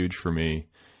was huge for me,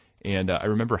 and I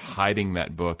remember hiding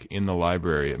that book in the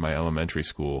library at my elementary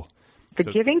school. The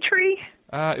Giving Tree?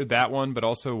 That one, but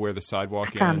also Where the Sidewalk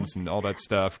Ends and all that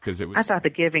stuff, because it was. I thought The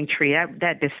Giving Tree,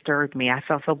 that disturbed me. I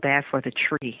felt so bad for the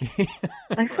tree.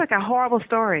 It's like a horrible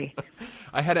story.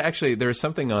 I had there was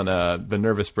something on the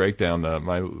Nervous Breakdown,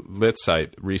 my lit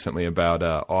site recently about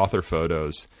author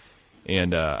photos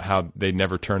and how they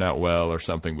never turn out well or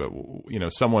something.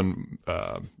 But someone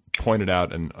pointed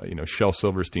out Shel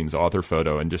Silverstein's author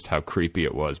photo and just how creepy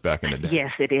it was back in the day.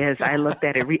 Yes, it is. I looked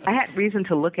at it. I had reason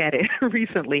to look at it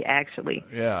recently, actually.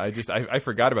 Yeah, I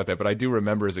forgot about that, but I do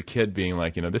remember as a kid being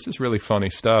like, this is really funny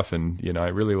stuff, and I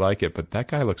really like it, but that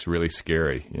guy looks really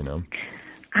scary.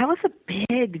 I was a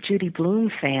big Judy Blume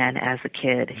fan as a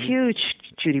kid. Huge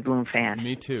Judy Blume fan.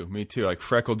 Me too. Like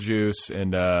Freckle Juice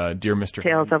and Dear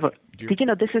Mr. Did you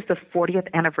know this is the 40th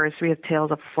anniversary of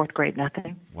Tales of Fourth Grade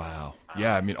Nothing? Wow.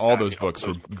 Yeah, I mean, all those books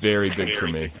were very big for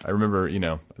me. I remember,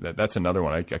 that's another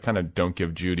one. I kind of don't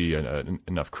give Judy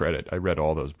enough credit. I read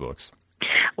all those books.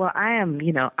 Well, I'm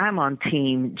on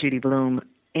team Judy Blume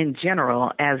in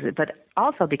general, but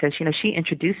also because, she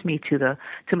introduced me to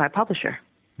my publisher.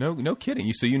 No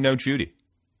kidding. So you know Judy?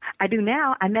 I do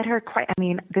now. I met her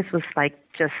this was like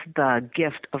just the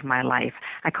gift of my life.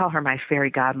 I call her my fairy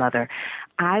godmother.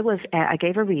 I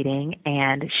gave a reading,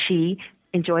 and she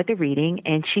enjoyed the reading,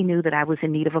 and she knew that I was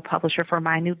in need of a publisher for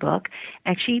my new book,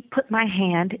 and she put my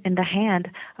hand in the hand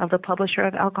of the publisher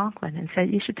of Algonquin and said,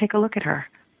 you should take a look at her.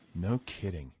 No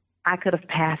kidding. I could have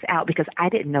passed out because I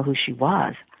didn't know who she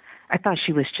was. I thought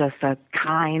she was just a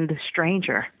kind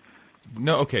stranger.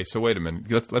 No, okay, so wait a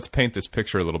minute. Let's paint this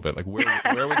picture a little bit. Like,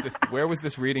 where was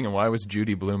this reading, and why was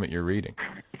Judy Blume at your reading?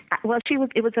 Well,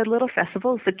 it was a little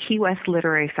festival. It's the Key West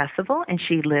Literary Festival, and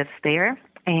she lives there.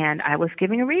 And I was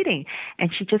giving a reading,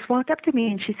 and she just walked up to me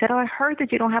and she said, I heard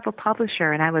that you don't have a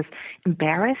publisher. And I was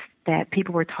embarrassed that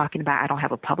people were talking about I don't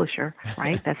have a publisher,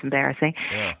 right? That's embarrassing.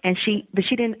 Yeah. But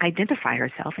she didn't identify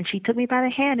herself, and she took me by the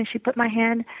hand, and she put my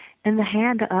hand in the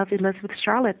hand of Elizabeth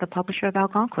Charlotte, the publisher of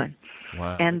Algonquin.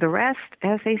 Wow. And the rest,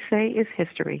 as they say, is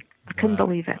history. I couldn't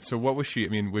believe it. So what was she? I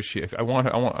mean, was she? I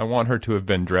want her to have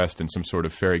been dressed in some sort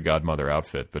of fairy godmother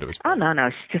outfit, but it was. Oh no,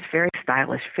 she's just very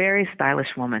stylish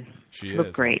woman. She is.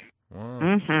 Looked great. Wow.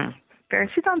 Mm-hmm.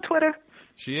 She's on Twitter.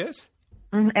 She is.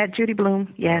 At Judy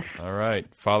Blume, yes. All right,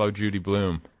 follow Judy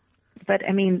Blume. But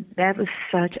that was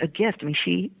such a gift.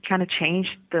 She kind of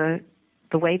changed the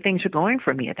way things were going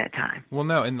for me at that time. Well,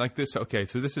 no, and like this. Okay,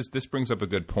 so this brings up a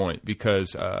good point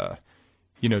because.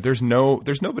 There's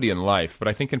nobody in life, but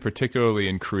I think particularly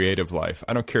in creative life,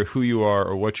 I don't care who you are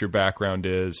or what your background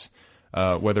is,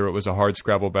 whether it was a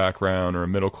hardscrabble background or a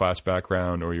middle class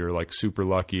background or you're like super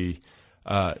lucky,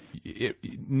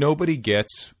 nobody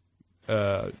gets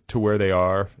to where they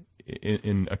are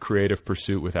in a creative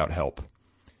pursuit without help.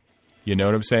 You know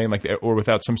what I'm saying? Like, or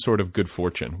without some sort of good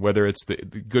fortune, whether it's the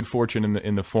good fortune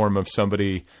in the form of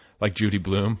somebody like Judy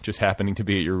Blume just happening to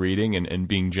be at your reading and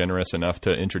being generous enough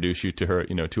to introduce you to her,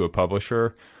 to a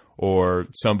publisher, or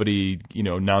somebody,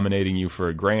 nominating you for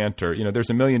a grant, or, there's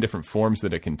a million different forms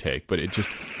that it can take, but it just,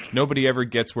 nobody ever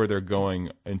gets where they're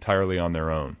going entirely on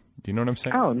their own. Do you know what I'm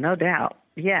saying? Oh, no doubt.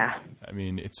 Yeah. I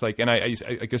mean, it's like, and I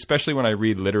especially when I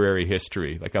read literary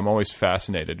history, like I'm always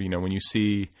fascinated, when you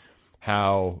see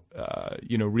how,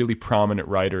 really prominent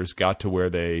writers got to where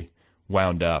they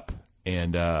wound up.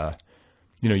 And,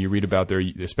 you read about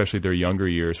especially their younger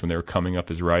years when they were coming up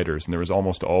as writers, and there was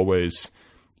almost always,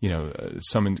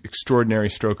 some extraordinary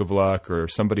stroke of luck or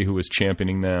somebody who was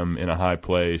championing them in a high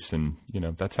place. And,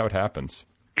 that's how it happens.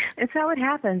 It's how it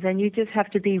happens, and you just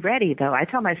have to be ready, though.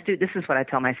 This is what I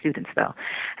tell my students, though.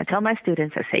 I tell my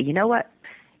students, I say, you know what?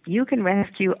 You can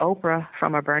rescue Oprah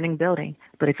from a burning building,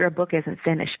 but if your book isn't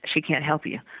finished, she can't help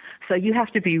you. So you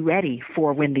have to be ready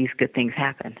for when these good things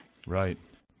happen. Right.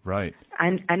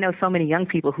 I know so many young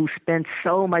people who spend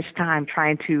so much time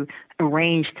trying to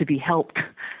arrange to be helped,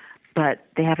 but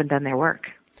they haven't done their work.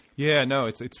 Yeah, no,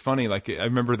 it's funny. Like, I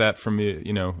remember that from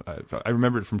I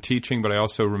remember it from teaching, but I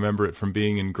also remember it from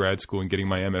being in grad school and getting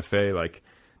my MFA. Like,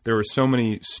 there were so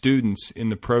many students in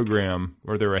the program,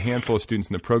 or there were a handful of students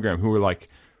in the program who were like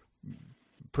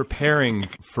preparing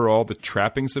for all the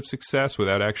trappings of success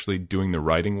without actually doing the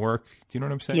writing work. Do you know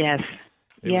what I'm saying? Yes.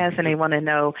 And they want to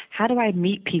know, how do I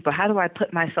meet people? How do I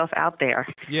put myself out there?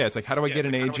 Yeah, it's like, how do I get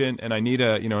an agent? And I need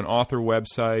an author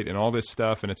website and all this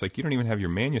stuff. And it's like, you don't even have your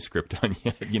manuscript done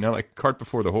yet, like cart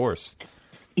before the horse.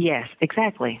 Yes,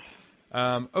 exactly.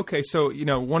 Okay, so,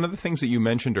 one of the things that you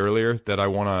mentioned earlier that I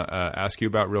want to ask you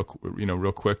about real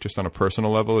quick, just on a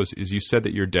personal level, is you said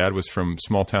that your dad was from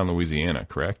small town Louisiana,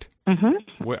 correct?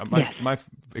 Mm-hmm. Yes. My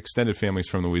extended family's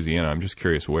from Louisiana. I'm just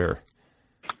curious where.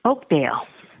 Oakdale.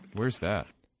 Where's that?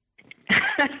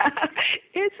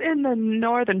 It's in the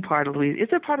northern part of Louisiana.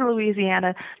 It's a part of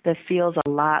Louisiana that feels a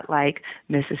lot like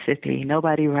Mississippi.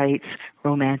 Nobody writes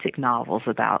romantic novels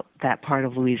about that part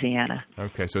of Louisiana.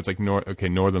 Okay, so it's like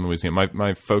northern Louisiana.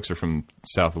 My folks are from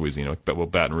South Louisiana,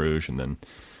 Baton Rouge, and then.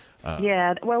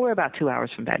 Yeah, well, we're about 2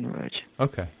 hours from Baton Rouge.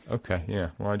 Okay, yeah.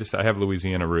 Well, I have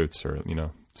Louisiana roots, or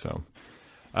so.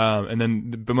 And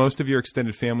then, but most of your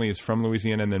extended family is from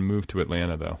Louisiana, and then moved to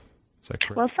Atlanta, though. Is that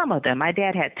correct? Well, some of them. My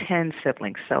dad had 10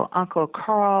 siblings. So Uncle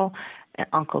Carl and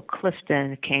Uncle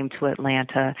Clifton came to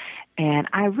Atlanta. And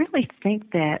I really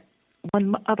think that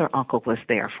one other uncle was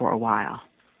there for a while.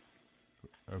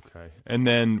 Okay. And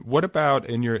then what about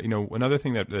in your, another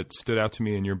thing that stood out to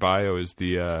me in your bio is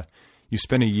you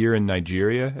spent a year in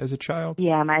Nigeria as a child?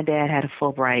 Yeah, my dad had a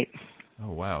Fulbright.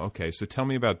 Oh, wow. Okay. So tell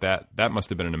me about that. That must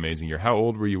have been an amazing year. How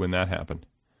old were you when that happened?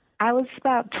 I was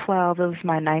about 12. It was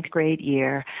my ninth grade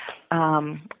year.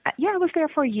 I was there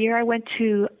for a year. I went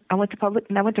to public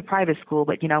and I went to private school,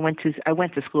 but I went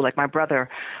to school. Like my brother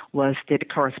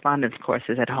did correspondence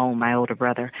courses at home, my older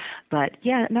brother. But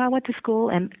I went to school,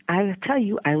 and I tell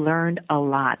you, I learned a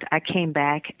lot. I came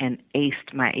back and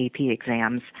aced my AP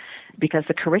exams because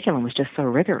the curriculum was just so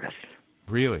rigorous.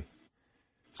 Really?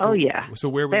 So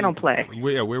where were they don't play.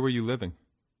 Where were you living?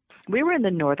 We were in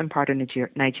the northern part of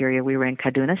Nigeria. We were in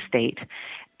Kaduna State,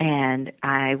 and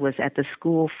I was at the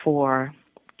school for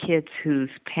kids whose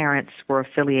parents were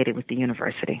affiliated with the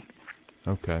university.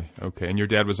 Okay. And your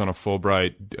dad was on a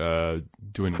Fulbright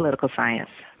doing political science.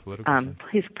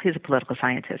 He's a political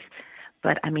scientist.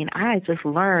 But, I just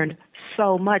learned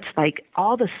so much, like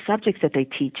all the subjects that they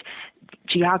teach.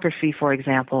 Geography, for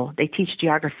example, they teach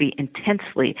geography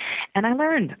intensely. And I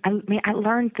learned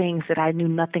things that I knew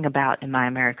nothing about in my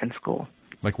American school.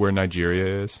 Like where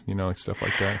Nigeria is, like stuff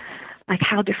like that? Like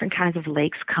how different kinds of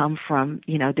lakes come from,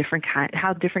 how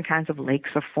different kinds of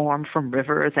lakes are formed from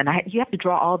rivers. And you have to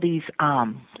draw all these,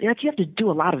 you have to do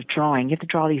a lot of drawing. You have to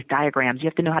draw these diagrams. You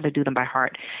have to know how to do them by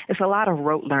heart. It's a lot of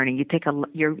rote learning. You take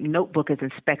your notebook is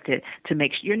inspected to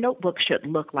make sure your notebook should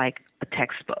look like a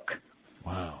textbook.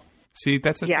 Wow. See,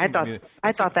 that's the thing.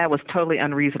 I thought that was totally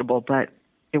unreasonable, but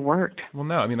it worked. Well,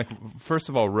 no, first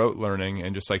of all, rote learning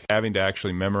and just like having to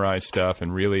actually memorize stuff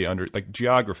and really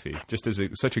geography, just as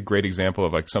such a great example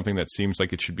of like something that seems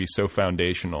like it should be so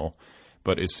foundational,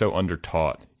 but is so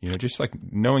undertaught. Just like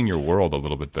knowing your world a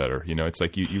little bit better. It's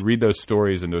like you read those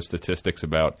stories and those statistics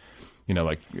about,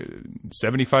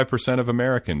 75% of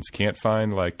Americans can't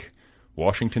find like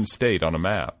Washington State on a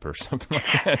map or something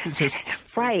like that. It's just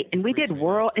right. And we did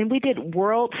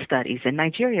world studies. In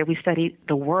Nigeria, we studied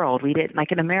the world. We did, like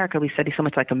in America, we study so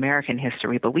much like American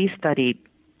history, but we studied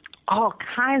all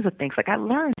kinds of things. Like I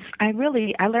learned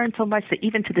so much that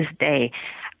even to this day,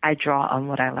 I draw on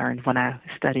what I learned when I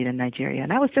studied in Nigeria.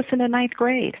 And I was just in the 9th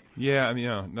grade. Yeah.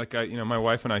 My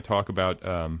wife and I talk about,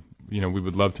 we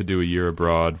would love to do a year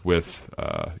abroad with,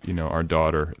 our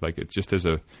daughter. Like it's just as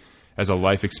a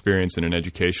life experience and an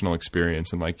educational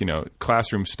experience, and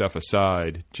classroom stuff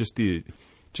aside, just the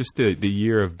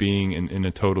year of being in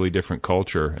a totally different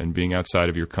culture and being outside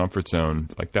of your comfort zone,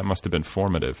 like that must have been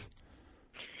formative.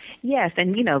 Yes,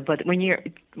 and but when you're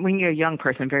a young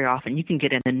person, very often you can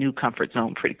get in a new comfort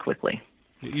zone pretty quickly.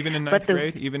 Even in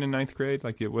ninth grade,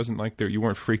 like it wasn't like you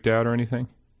weren't freaked out or anything.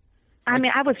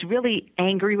 I was really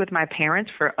angry with my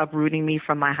parents for uprooting me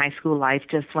from my high school life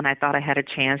just when I thought I had a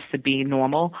chance to be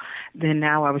normal. Then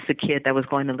now I was the kid that was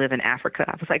going to live in Africa.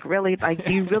 I was like, really? Like,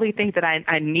 do you really think that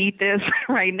I need this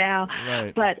right now?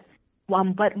 Right. But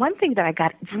one thing that I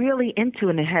got really into,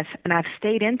 and I've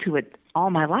stayed into it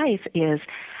all my life, is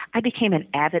I became an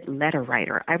avid letter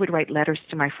writer. I would write letters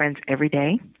to my friends every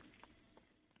day.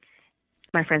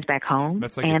 My friends back home.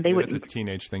 That's that's a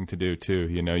teenage thing to do too.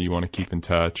 You want to keep in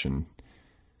touch and.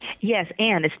 Yes,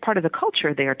 and it's part of the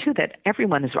culture there too that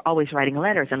everyone is always writing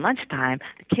letters. And lunchtime,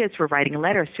 the kids were writing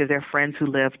letters to their friends who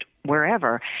lived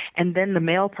wherever, and then the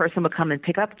mail person would come and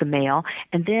pick up the mail,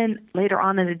 and then later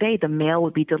on in the day, the mail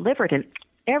would be delivered, and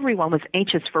everyone was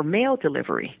anxious for mail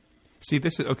delivery. See,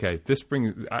 this is okay. This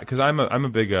brings because I'm a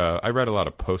big. I write a lot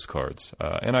of postcards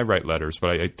and I write letters, but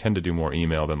I tend to do more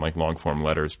email than like long form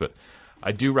letters, but.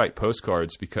 I do write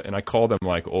postcards and I call them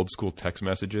like old school text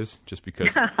messages just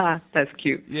because. That's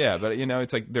cute. Yeah, but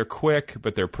it's like they're quick,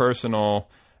 but they're personal,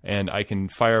 and I can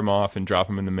fire them off and drop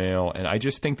them in the mail. And I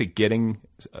just think that getting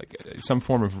some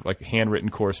form of like handwritten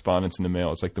correspondence in the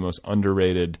mail is like the most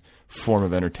underrated form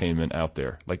of entertainment out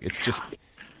there. Like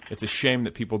it's a shame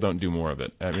that people don't do more of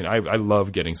it. I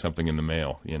love getting something in the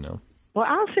mail, Well,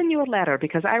 I'll send you a letter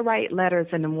because I write letters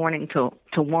in the morning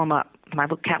to warm up my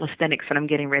book Calisthenics that I'm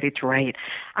getting ready to write.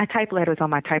 I type letters on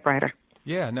my typewriter.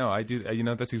 Yeah, no, I do.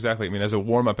 That's exactly. As a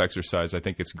warm-up exercise, I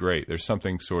think it's great. There's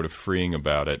something sort of freeing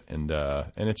about it, and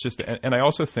it's just. And I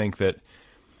also think that,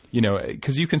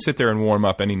 because you can sit there and warm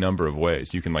up any number of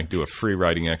ways. You can like do a free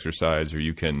writing exercise, or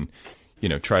you can,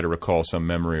 try to recall some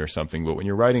memory or something. But when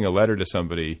you're writing a letter to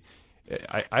somebody.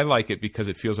 I like it because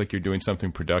it feels like you're doing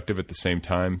something productive at the same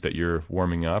time that you're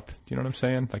warming up. Do you know what I'm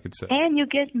saying? Like and you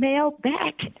get mail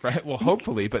back. Right. Well,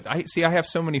 hopefully. But I have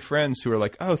so many friends who are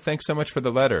like, oh, thanks so much for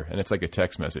the letter. And it's like a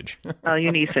text message. Oh,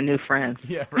 you need some new friends.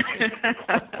 Yeah, right.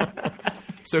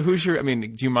 So who's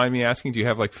do you mind me asking, do you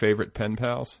have like favorite pen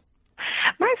pals?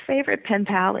 My favorite pen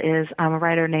pal is a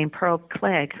writer named Pearl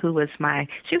Clegg, she was my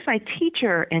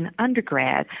teacher in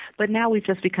undergrad, but now we've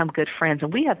just become good friends,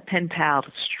 and we have pen pals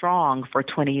strong for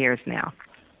 20 years now.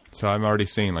 So I'm already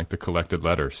seeing like the collected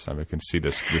letters. I can see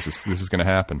this is going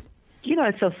to happen. You know,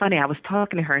 it's so funny. I was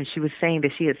talking to her, and she was saying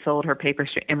that she had sold her papers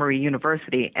to Emory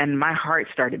University, and my heart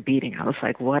started beating. I was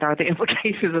like, what are the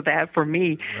implications of that for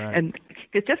me? Right. And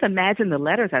just imagine the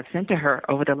letters I've sent to her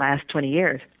over the last 20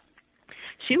 years.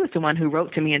 She was the one who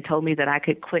wrote to me and told me that I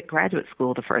could quit graduate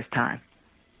school the first time.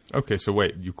 Okay, so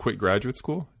wait, you quit graduate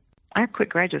school? I quit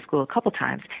graduate school a couple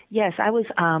times. Yes, I was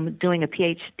doing a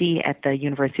PhD at the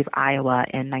University of Iowa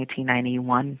in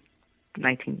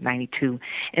 1992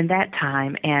 in that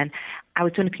time, and I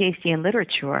was doing a PhD in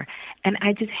literature, and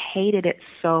I just hated it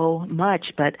so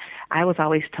much, but I was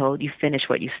always told, you finish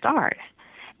what you start.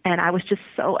 And I was just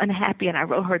so unhappy, and I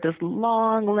wrote her this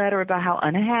long letter about how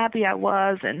unhappy I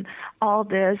was and all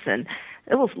this, and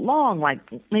it was long, like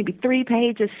maybe 3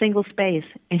 pages, single space,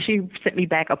 and she sent me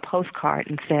back a postcard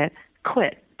and said,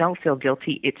 quit, don't feel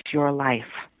guilty, it's your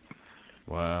life.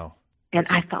 Wow. And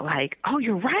I felt like, oh,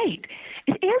 you're right.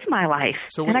 It is my life.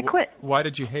 So and I quit. Why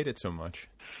did you hate it so much?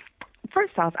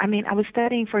 First off, I mean, I was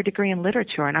studying for a degree in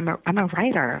literature, and I'm a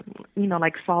writer. You know,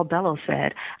 like Saul Bellow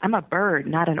said, I'm a bird,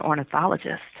 not an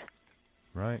ornithologist.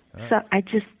 Right. So I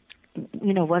just,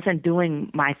 you know, wasn't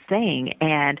doing my thing.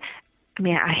 And, I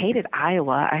mean, I hated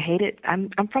Iowa. I'm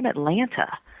from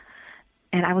Atlanta,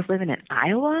 and I was living in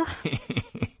Iowa.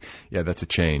 Yeah, that's a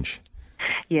change.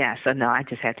 Yeah, so no, I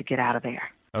just had to get out of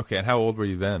there. Okay, and how old were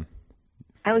you then?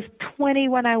 I was 20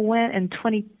 when I went and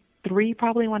 23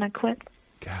 probably when I quit.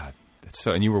 God, that's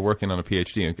so. And you were working on a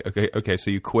PhD. Okay,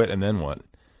 so you quit, and then what?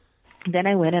 Then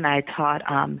I went and I taught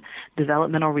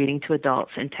developmental reading to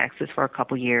adults in Texas for a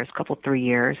couple 3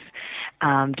 years.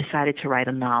 Decided to write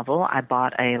a novel. I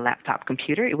bought a laptop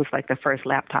computer. It was like the first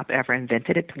laptop ever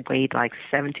invented. It weighed like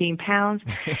 17 pounds,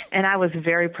 and I was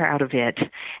very proud of it.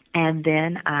 And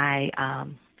then I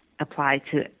applied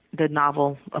to the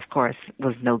novel. Of course,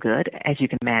 was no good, as you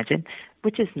can imagine,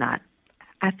 which is not.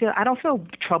 I don't feel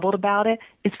troubled about it.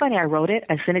 It's funny, I wrote it,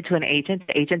 I sent it to an agent,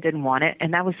 the agent didn't want it,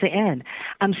 and that was the end.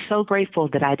 I'm so grateful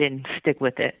that I didn't stick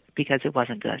with it because it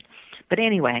wasn't good. But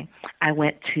anyway, I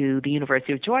went to the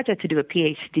University of Georgia to do a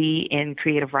PhD in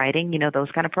creative writing, you know, those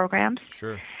kind of programs.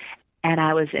 Sure. And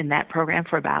I was in that program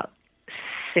for about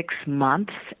 6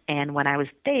 months, and when I was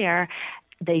there,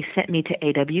 they sent me to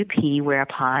AWP,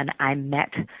 whereupon I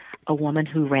met a woman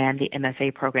who ran the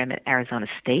MFA program at Arizona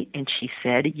State, and she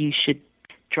said, you should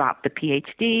drop the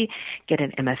PhD, get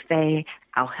an MFA.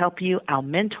 I'll help you. I'll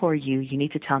mentor you. You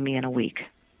need to tell me in a week.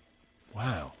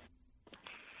 Wow.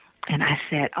 And I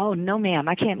said, oh, no, ma'am,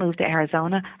 I can't move to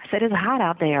Arizona. I said, it's hot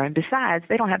out there. And besides,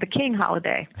 they don't have the King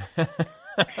holiday.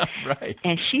 Right.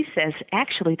 And she says,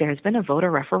 actually, there's been a voter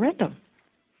referendum.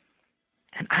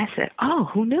 And I said, oh,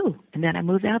 who knew? And then I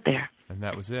moved out there. And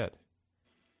that was it.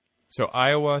 So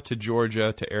Iowa to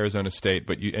Georgia to Arizona State,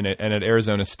 but and at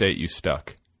Arizona State you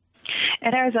stuck.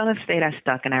 At Arizona State, I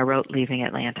stuck, and I wrote Leaving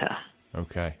Atlanta.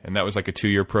 Okay. And that was like a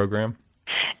 2-year program?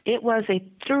 It was a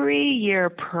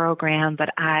 3-year program, but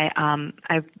I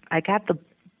got the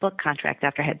book contract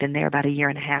after I had been there about 1.5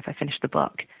 years. I finished the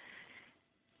book.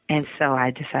 And so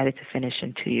I decided to finish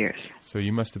in 2 years. So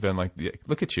you must have been like,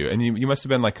 look at you. And you must have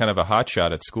been like kind of a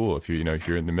hotshot at school if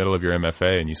you're in the middle of your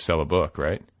MFA and you sell a book,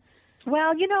 right?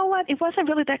 Well, you know what? It wasn't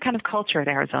really that kind of culture at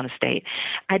Arizona State.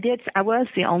 I was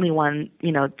the only one,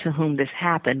 to whom this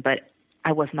happened, but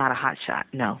I was not a hotshot,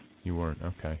 no. You weren't,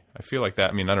 okay. I feel like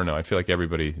that, I don't know. I feel like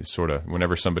everybody is sort of,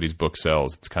 whenever somebody's book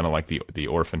sells, it's kind of like the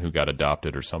orphan who got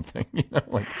adopted or something.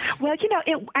 Well,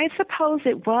 I suppose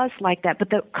it was like that, but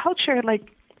the culture,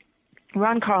 like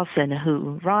Ron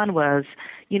Carlson, Ron was,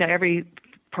 every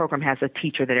program has a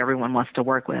teacher that everyone wants to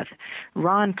work with.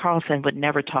 Ron Carlson would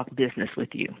never talk business with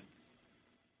you.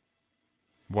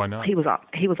 Why not? He was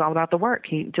all about the work.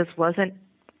 He just wasn't.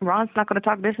 Ron's not going to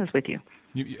talk business with you.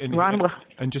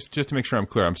 And just to make sure I'm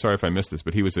clear, I'm sorry if I missed this,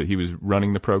 but he was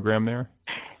running the program there.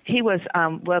 He was.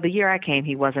 The year I came,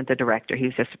 he wasn't the director.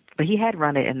 But he had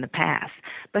run it in the past.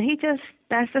 But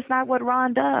that's just not what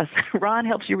Ron does. Ron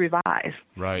helps you revise.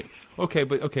 Right.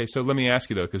 Okay. So let me ask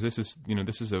you though, because this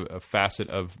is a facet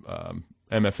of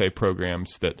MFA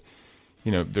programs that.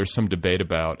 There's some debate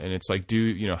about, and it's like,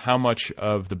 how much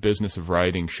of the business of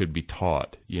writing should be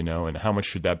taught, and how much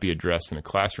should that be addressed in a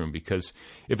classroom? Because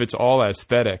if it's all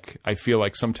aesthetic, I feel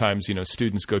like sometimes,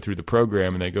 students go through the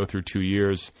program and they go through 2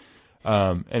 years,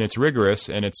 and it's rigorous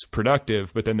and it's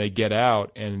productive, but then they get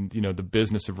out and, the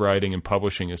business of writing and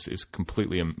publishing is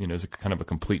completely, is a kind of a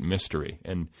complete mystery.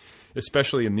 And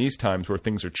especially in these times where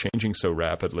things are changing so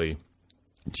rapidly,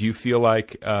 do you feel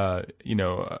like, a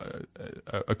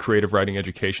creative writing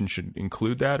education should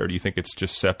include that, or do you think it's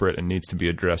just separate and needs to be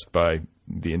addressed by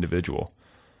the individual?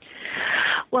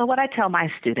 Well, what I tell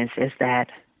my students is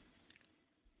that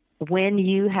when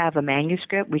you have a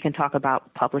manuscript, we can talk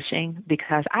about publishing,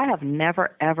 because I have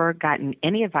never, ever gotten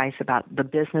any advice about the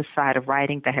business side of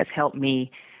writing that has helped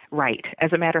me write.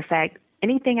 As a matter of fact,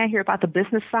 anything I hear about the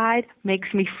business side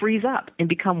makes me freeze up and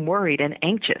become worried and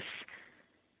anxious.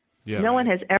 Yeah, no one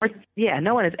has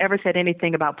ever said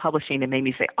anything about publishing that made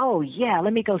me say, "Oh yeah,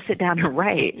 let me go sit down and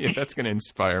write." Yeah, that's going to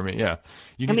inspire me. Yeah,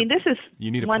 you need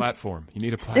a platform. You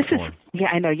need a platform.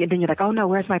 I know. And then you're like, "Oh no,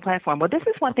 where's my platform?" Well, this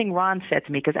is one thing Ron said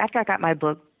to me, because after I got my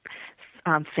book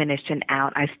finished and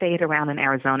out, I stayed around in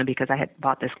Arizona because I had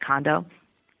bought this condo.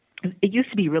 It used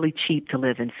to be really cheap to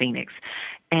live in Phoenix,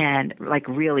 and like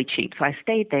really cheap. So I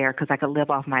stayed there because I could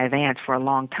live off my advance for a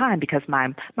long time, because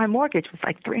my mortgage was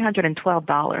like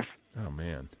 $312. Oh,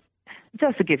 man.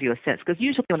 Just to give you a sense, because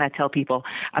usually when I tell people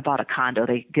I bought a condo,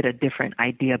 they get a different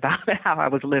idea about how I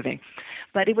was living.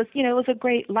 But it was, it was a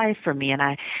great life for me, and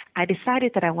I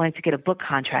decided that I wanted to get a book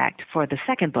contract for the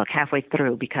second book halfway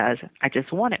through, because I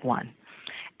just wanted one.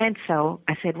 And so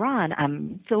I said, "Ron,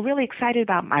 I'm feel really excited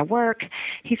about my work."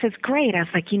 He says, "Great." I was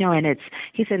like, he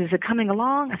said, "Is it coming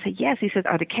along?" I said, "Yes." He said,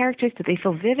 "Are the characters, do they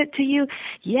feel vivid to you?"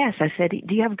 "Yes." I said,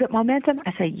 "Do you have good momentum?"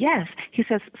 I said, "Yes." He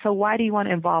says, "So why do you want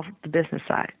to involve the business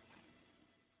side?"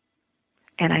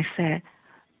 And I said,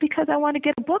 "Because I want to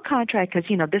get a book contract," because,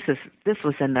 this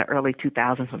was in the early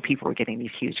 2000s when people were getting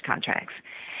these huge contracts.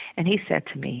 And he said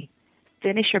to me,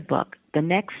 "Finish your book. The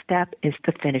next step is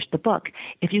to finish the book.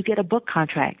 If you get a book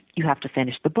contract, you have to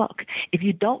finish the book. If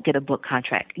you don't get a book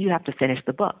contract, you have to finish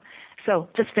the book. So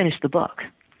just finish the book."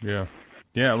 Yeah.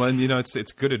 Yeah. Well, and,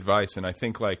 it's good advice. And I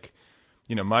think, like,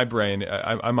 my brain,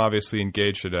 I'm obviously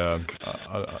engaged at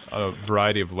a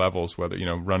variety of levels, whether,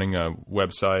 running a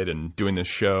website and doing this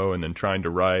show and then trying to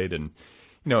write. And,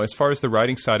 as far as the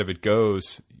writing side of it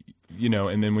goes,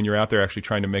 and then when you're out there actually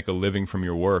trying to make a living from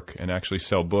your work and actually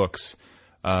sell books,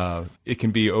 it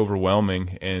can be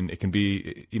overwhelming, and it can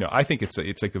be, I think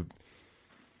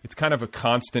it's kind of a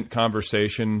constant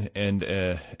conversation and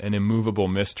an immovable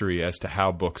mystery as to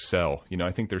how books sell.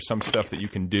 I think there's some stuff that you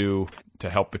can do to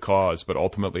help the cause, but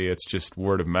ultimately it's just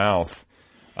word of mouth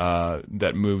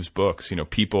that moves books.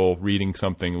 People reading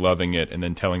something, loving it, and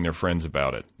then telling their friends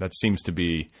about it. That seems to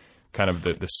be kind of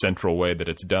the central way that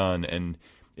it's done. And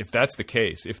if that's the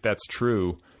case, if that's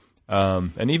true,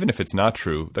 and even if it's not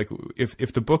true, like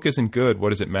if the book isn't good, what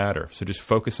does it matter? So just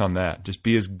focus on that. Just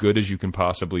be as good as you can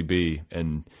possibly be,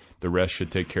 and the rest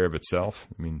should take care of itself.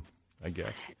 I mean, I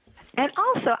guess. And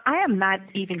also, I am not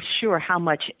even sure how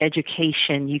much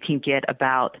education you can get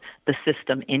about the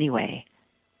system anyway.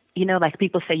 Like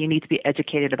people say you need to be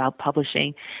educated about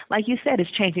publishing. Like you said,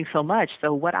 it's changing so much.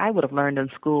 So what I would have learned in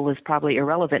school is probably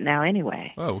irrelevant now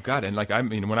anyway. Oh, God. And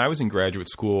when I was in graduate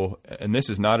school, and this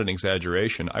is not an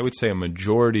exaggeration, I would say a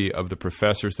majority of the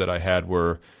professors that I had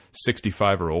were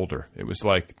 65 or older. It was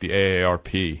like the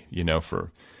AARP,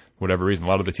 for whatever reason. A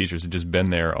lot of the teachers had just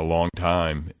been there a long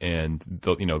time. And,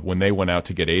 when they went out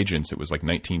to get agents, it was like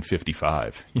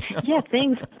 1955. Yeah,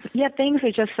 things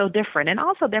are just so different. And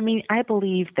also, I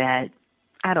believe that,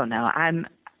 I don't know, I'm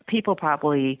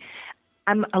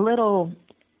a little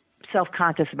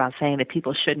self-conscious about saying that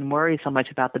people shouldn't worry so much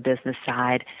about the business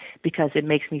side, because it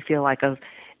makes me feel like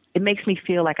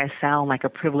I sound like a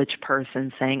privileged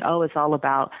person saying, "Oh, it's all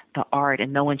about the art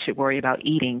and no one should worry about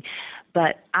eating."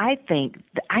 But I think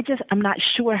I'm not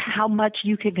sure how much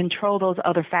you can control those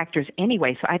other factors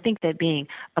anyway. So I think that being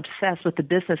obsessed with the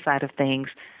business side of things,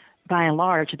 by and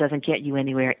large, doesn't get you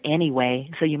anywhere anyway.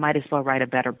 So you might as well write a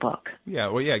better book. Yeah,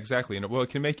 well, yeah, exactly. And it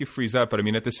can make you freeze up. But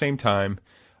at the same time,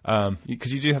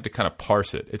 because you do have to kind of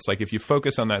parse it. It's like if you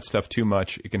focus on that stuff too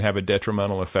much, it can have a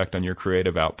detrimental effect on your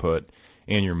creative output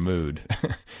and your mood.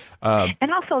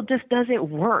 And also, just does it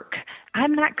work?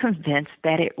 I'm not convinced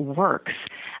that it works.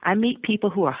 I meet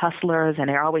people who are hustlers and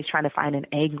they're always trying to find an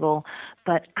angle,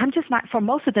 but I'm just not, for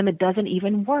most of them, it doesn't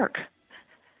even work.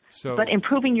 But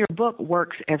improving your book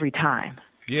works every time.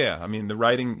 Yeah, the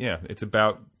writing, it's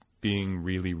about being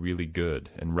really, really good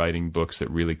and writing books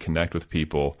that really connect with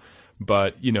people.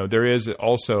 But, there is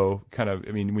also kind of,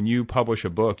 when you publish a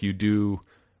book, you do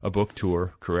a book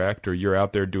tour, correct? Or you're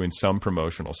out there doing some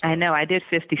promotional stuff. I know. I did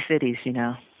 50 cities,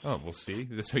 Oh, we'll see.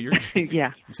 So you're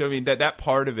yeah. So that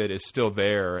part of it is still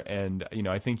there, and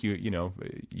I think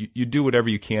you do whatever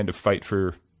you can to fight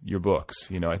for your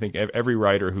books. I think every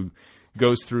writer who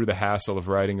goes through the hassle of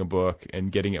writing a book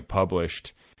and getting it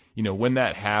published, when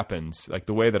that happens, like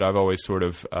the way that I've always sort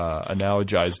of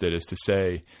analogized it is to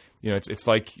say, it's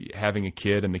like having a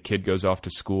kid and the kid goes off to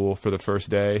school for the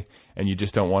first day and you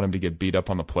just don't want him to get beat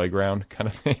up on the playground kind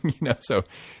of thing, So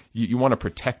you want to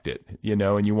protect it,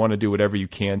 and you want to do whatever you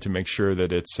can to make sure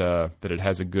that it's that it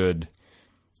has a good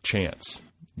chance.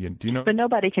 Do you know? But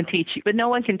nobody can teach you. But no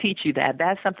one can teach you that.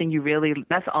 That's something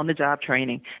that's on-the-job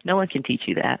training. No one can teach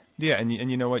you that. Yeah, and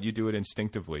you know what? You do it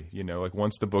instinctively. Like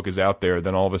once the book is out there,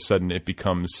 then all of a sudden it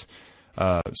becomes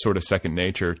sort of second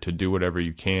nature to do whatever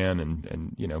you can.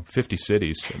 And 50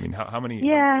 cities. I mean, how many?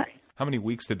 Yeah. How many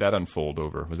weeks did that unfold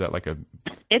over? Was that like a?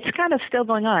 It's kind of still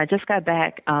going on. I just got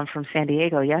back from San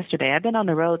Diego yesterday. I've been on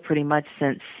the road pretty much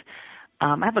since.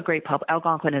 I have a great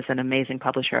Algonquin is an amazing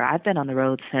publisher. I've been on the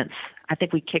road since I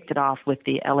think we kicked it off with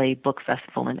the LA Book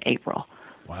Festival in April.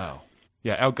 Wow.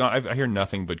 Yeah, I hear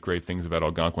nothing but great things about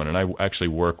Algonquin, and I actually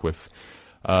work with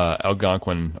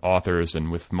Algonquin authors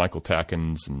and with Michael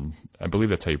Tackins, and I believe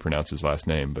that's how you pronounce his last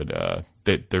name, but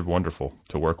they're wonderful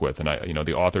to work with, and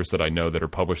the authors that I know that are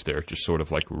published there just sort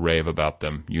of like rave about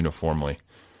them uniformly.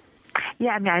 Yeah,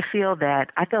 I mean, I feel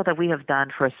that we have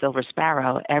done for Silver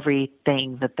Sparrow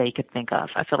everything that they could think of.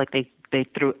 I feel like they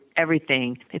threw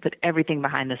everything, they put everything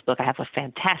behind this book. I have a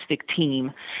fantastic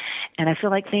team, and I feel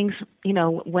like things,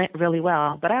 went really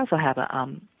well. But I also have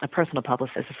a personal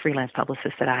publicist, a freelance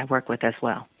publicist that I work with as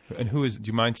well. And do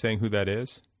you mind saying who that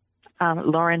is?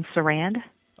 Lauren Sarand.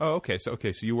 Oh, okay. So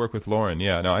you work with Lauren.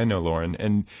 Yeah, no, I know Lauren.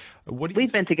 And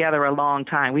We've been together a long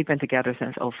time. We've been together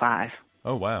since 2005.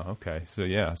 Oh, wow. Okay. So,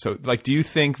 yeah. So, do you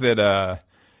think that,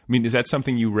 is that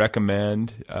something you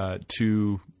recommend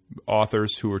to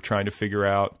authors who are trying to figure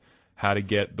out how to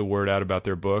get the word out about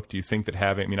their book? Do you think that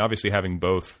obviously having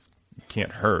both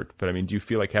can't hurt, but do you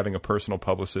feel like having a personal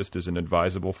publicist is an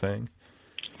advisable thing?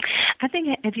 I think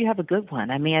if you have a good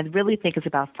one, I really think it's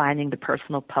about finding the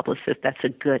personal publicist that's a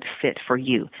good fit for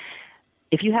you.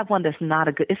 If you have one that's not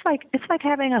a good, it's like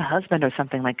having a husband or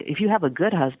something. Like if you have a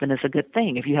good husband, it's a good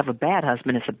thing. If you have a bad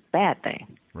husband, it's a bad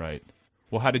thing. Right.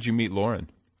 Well, how did you meet Lauren?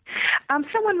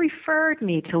 Someone referred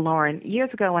me to Lauren years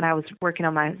ago when I was working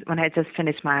on when I had just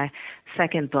finished my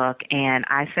second book, and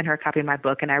I sent her a copy of my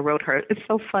book, and I wrote her, it's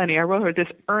so funny, I wrote her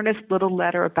this earnest little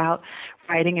letter about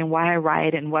writing and why I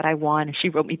write and what I want, and she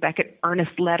wrote me back an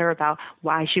earnest letter about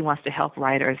why she wants to help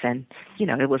writers, and,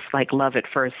 it was like love at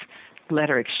first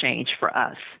letter exchange for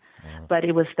us. But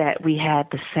it was that we had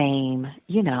the same,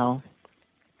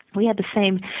 we had the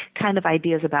same kind of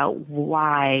ideas about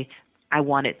why I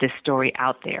wanted this story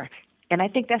out there. And I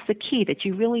think that's the key, that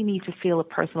you really need to feel a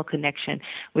personal connection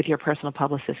with your personal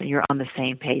publicist and you're on the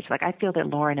same page. Like I feel that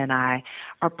Lauren and I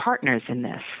are partners in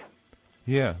this.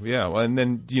 Yeah. Well, and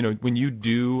then, when you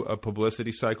do a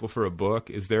publicity cycle for a book,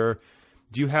 do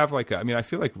you have I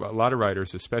feel like a lot of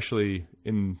writers, especially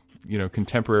in,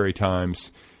 contemporary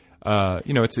times,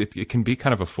 it can be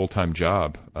kind of a full-time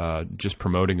job, just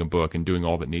promoting a book and doing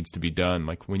all that needs to be done.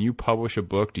 Like when you publish a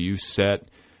book, do you set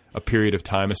a period of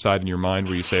time aside in your mind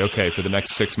where you say, okay, for the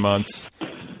next 6 months,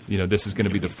 this is going to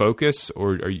be the focus,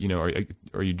 or are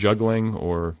you juggling,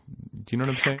 or do you know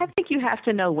what I'm saying? I think you have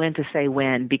to know when to say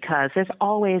when, because there's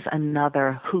always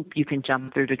another hoop you can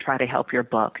jump through to try to help your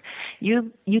book.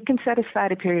 You can set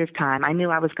aside a period of time. I knew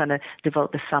I was going to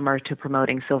devote the summer to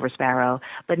promoting Silver Sparrow,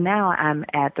 but now I'm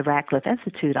at the Radcliffe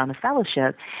Institute on a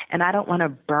fellowship, and I don't want to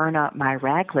burn up my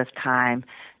Radcliffe time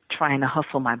trying to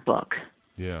hustle my book.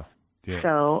 Yeah.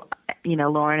 So,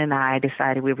 Lauren and I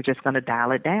decided we were just going to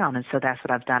dial it down, and so that's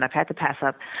what I've done. I've had to pass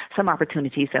up some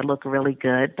opportunities that look really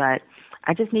good, but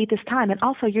I just need this time. And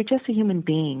also, you're just a human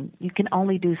being. You can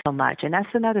only do so much, and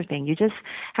that's another thing. You just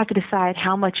have to decide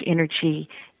how much energy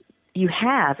you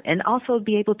have and also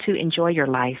be able to enjoy your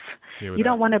life. You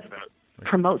don't want to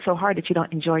promote so hard that you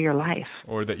don't enjoy your life.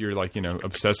 Or that you're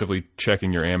obsessively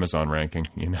checking your Amazon ranking,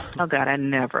 Oh God, I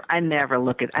never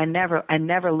look at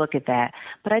that.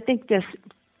 But I think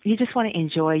you just want to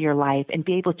enjoy your life and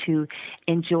be able to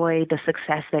enjoy the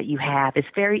success that you have. It's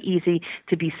very easy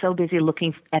to be so busy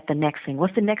looking at the next thing.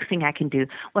 What's the next thing I can do?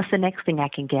 What's the next thing I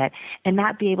can get? And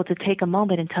not be able to take a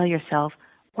moment and tell yourself,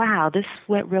 wow, this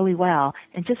went really well.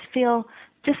 And just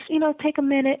take a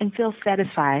minute and feel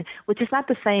satisfied, which is not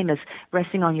the same as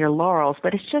resting on your laurels,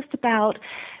 but it's just about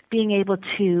being able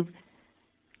to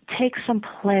take some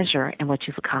pleasure in what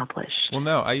you've accomplished. Well,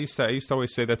 no, I used to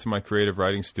always say that to my creative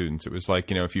writing students. It was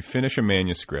like, if you finish a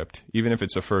manuscript, even if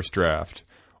it's a first draft,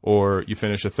 or you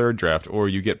finish a third draft, or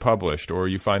you get published, or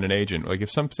you find an agent, like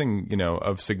if something,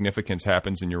 of significance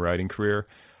happens in your writing career,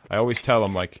 I always tell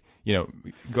them,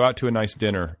 go out to a nice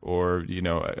dinner, or,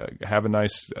 have a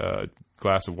nice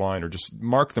glass of wine, or just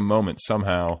mark the moment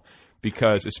somehow,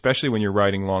 because especially when you're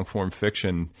writing long-form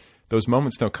fiction, those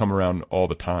moments don't come around all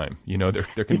the time.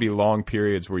 There can be long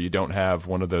periods where you don't have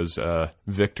one of those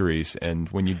victories, and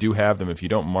when you do have them, if you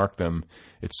don't mark them,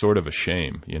 it's sort of a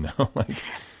shame,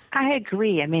 I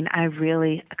agree. I mean, I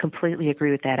really completely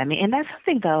agree with that. I mean, and that's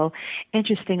something, though,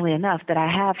 interestingly enough, that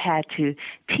I have had to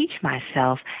teach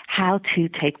myself how to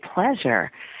take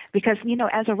pleasure. Because, you know,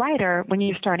 as a writer, when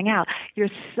you're starting out, you're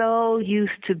so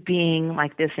used to being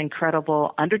like this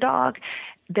incredible underdog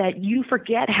that you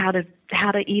forget how to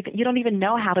even, you don't even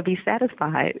know how to be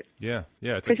satisfied. Yeah.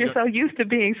 Because you're so used to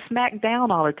being smacked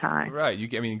down all the time. Right.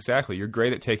 I mean, exactly. You're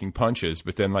great at taking punches,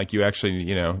 but then like you actually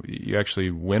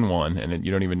win one and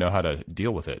you don't even know how to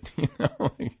deal with it. You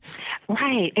know?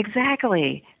 Right.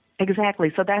 Exactly.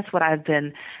 So that's what I've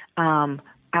been,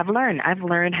 I've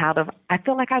learned how to, I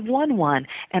feel like I've won one,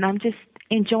 and I'm just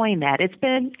enjoying that.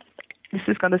 This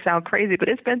is going to sound crazy, but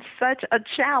it's been such a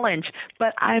challenge,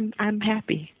 but I'm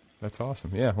happy. That's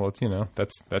awesome. Yeah. Well, it's, you know,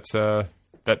 that's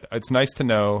it's nice to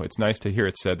know. It's nice to hear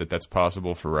it said that that's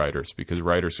possible for writers, because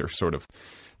writers are sort of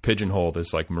pigeonholed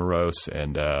as like morose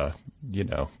and,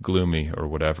 gloomy or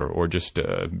whatever, or just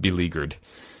beleaguered.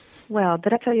 Well,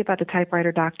 did I tell you about the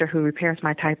typewriter doctor who repairs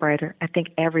my typewriter? I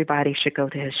think everybody should go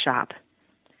to his shop.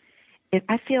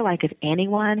 I feel like if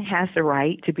anyone has the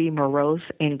right to be morose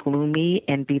and gloomy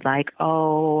and be like,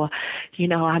 oh, you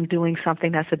know, I'm doing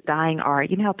something that's a dying art.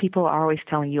 You know how people are always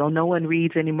telling you, oh, no one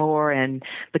reads anymore and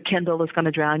the Kindle is going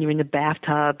to drown you in the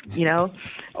bathtub, you know?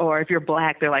 Or if you're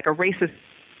black, they're like, a racist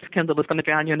Kindle is going to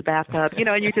drown you in the bathtub, you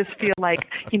know, and you just feel like,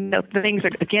 you know, the things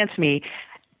are against me.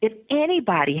 If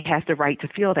anybody has the right to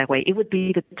feel that way, it would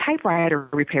be the typewriter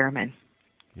repairman.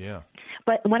 Yeah.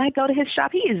 But when I go to his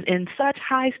shop, he is in such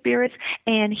high spirits,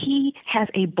 and he has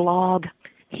a blog.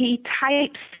 He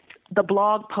types the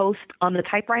blog post on the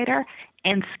typewriter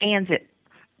and scans it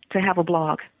to have a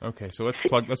blog. Okay, so let's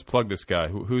plug this guy.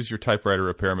 Who's your typewriter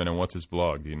repairman, and what's his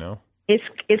blog? Do you know?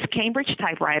 It's Cambridge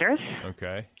Typewriters.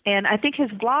 Okay. And I think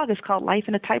his blog is called Life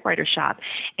in a Typewriter Shop.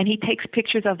 And he takes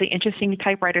pictures of the interesting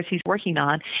typewriters he's working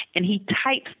on, and he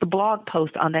types the blog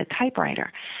post on that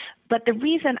typewriter. But the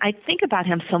reason I think about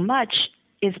him so much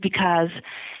is because,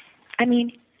 I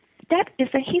mean,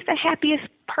 he's the happiest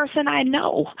person I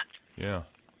know. Yeah.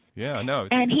 Yeah, I know.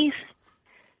 And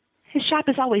his shop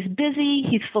is always busy.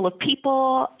 He's full of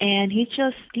people, and he's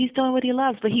doing what he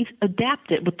loves, but he's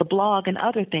adapted with the blog and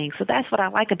other things. So that's what I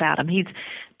like about him. He's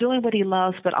doing what he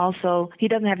loves, but also he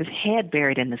doesn't have his head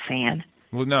buried in the sand.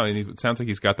 Well, no, it sounds like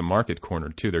he's got the market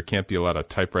cornered, too. There can't be a lot of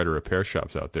typewriter repair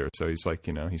shops out there. So he's like,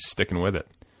 you know, he's sticking with it.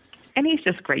 And he's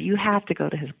just great. You have to go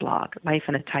to his blog, Life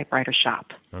in a Typewriter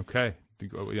Shop. Okay.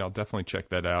 Yeah, I'll definitely check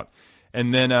that out.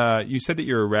 And then you said that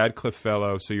you're a Radcliffe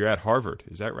Fellow, so you're at Harvard.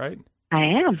 Is that right? I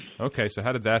am. Okay, so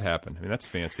how did that happen? I mean, that's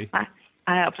fancy.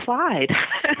 I applied.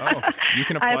 Oh, you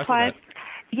can apply for that.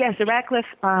 Yes, the Radcliffe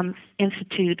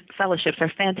Institute fellowships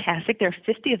are fantastic. There are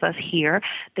 50 of us here,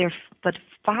 but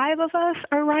 5 of us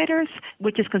are writers,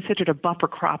 which is considered a bumper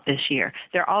crop this year.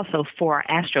 There are also 4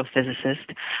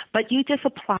 astrophysicists, but you just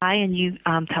apply and you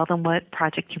tell them what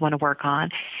project you want to work on.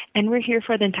 And we're here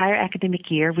for the entire academic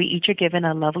year. We each are given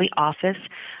a lovely office.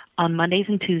 On Mondays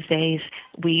and Tuesdays,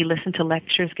 we listen to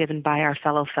lectures given by our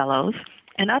fellow fellows.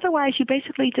 And otherwise, you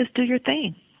basically just do your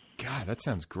thing. God, that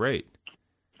sounds great.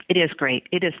 It is great.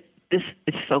 This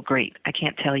is so great. I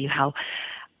can't tell you how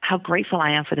grateful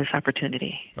I am for this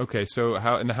opportunity. Okay, so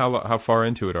how far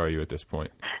into it are you at this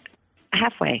point?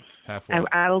 Halfway. Halfway.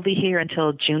 I will be here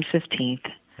until June 15th.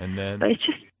 And then, but it's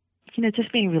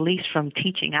just being released from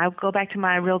teaching. I'll go back to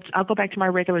my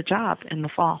regular job in the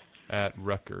fall. At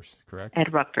Rutgers, correct?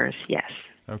 At Rutgers, yes.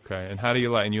 Okay, and how do you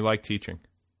like? And you like teaching?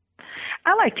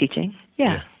 I like teaching.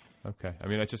 Yeah. Okay. I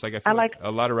mean, it's just like I feel like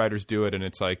a lot of writers do it, and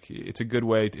it's like it's a good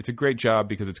way. It's a great job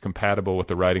because it's compatible with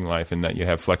the writing life, and that you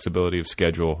have flexibility of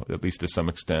schedule, at least to some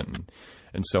extent,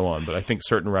 and so on. But I think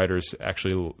certain writers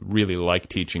actually really like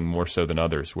teaching more so than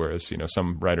others. Whereas, you know,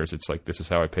 some writers, it's like, this is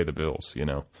how I pay the bills. You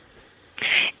know.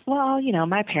 Well, you know,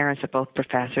 my parents are both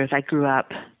professors. I grew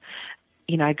up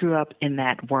in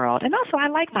that world, and also I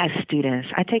like my students.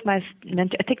 I take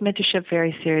mentorship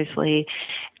very seriously.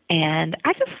 And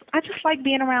I just like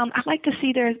being around. I like to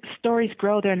see their stories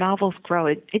grow, their novels grow.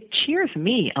 It cheers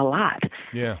me a lot.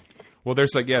 Yeah. Well,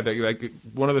 there's like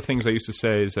one of the things I used to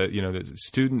say is that, you know, the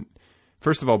student,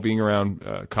 first of all, being around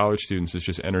college students is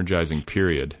just energizing,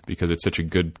 period, because it's such a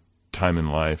good time in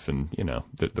life, and, you know,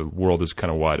 the world is kind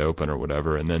of wide open or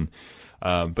whatever. And then,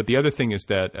 but the other thing is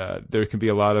that there can be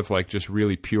a lot of like just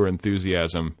really pure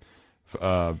enthusiasm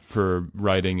for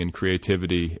writing and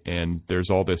creativity, and there's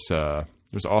all this.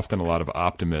 There's often a lot of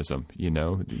optimism, you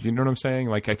know. Do you know what I'm saying?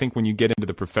 Like, I think when you get into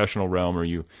the professional realm or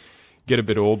you get a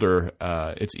bit older,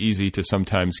 it's easy to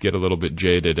sometimes get a little bit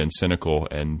jaded and cynical.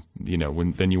 And, you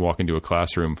know, then you walk into a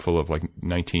classroom full of like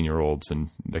 19-year-olds, and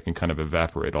that can kind of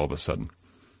evaporate all of a sudden.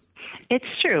 It's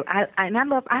true. I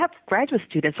have graduate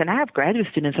students, and I have graduate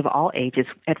students of all ages.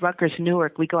 At Rutgers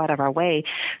Newark, we go out of our way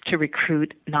to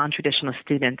recruit non-traditional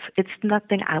students. It's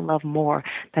nothing I love more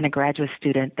than a graduate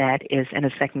student that is in a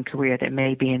second career that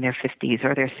may be in their 50s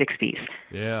or their 60s.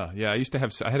 Yeah.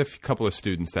 I had a couple of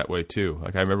students that way too.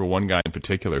 Like I remember one guy in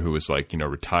particular who was like,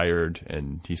 retired,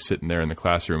 and he's sitting there in the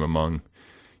classroom among,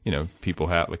 people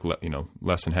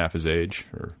less than half his age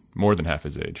or more than half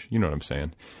his age. You know what I'm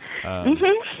saying?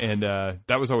 And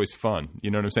that was always fun. You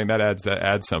know what I'm saying? That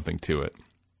adds something to it.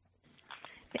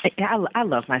 I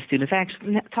love my students.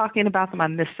 Actually, talking about them, I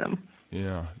miss them.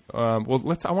 Yeah. I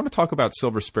want to talk about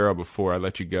Silver Sparrow before I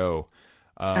let you go.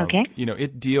 Okay.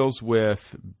 It deals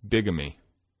with bigamy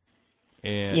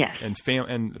and yes. and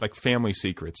family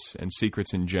secrets and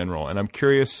secrets in general. And I'm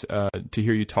curious to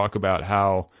hear you talk about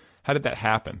how did that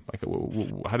happen? Like,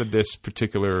 how did this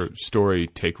particular story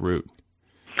take root?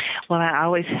 Well,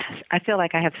 I feel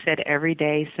like I have said every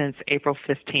day since April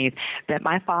 15th that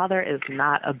my father is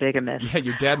not a bigamist. Yeah,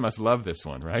 your dad must love this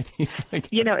one, right? He's like,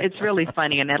 it's really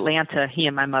funny. In Atlanta, he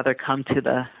and my mother come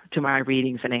to my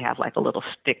readings, and they have like a little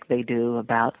stick they do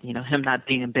about, him not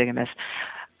being a bigamist.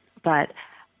 But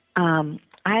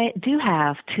I do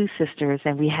have two sisters,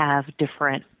 and we have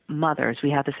different mothers.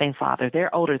 We have the same father.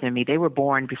 They're older than me. They were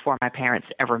born before my parents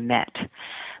ever met.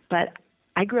 But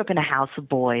I grew up in a house of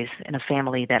boys, in a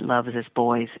family that loves its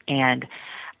boys, and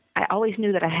I always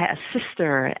knew that I had a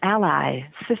sister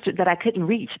that I couldn't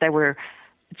reach, that were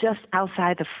just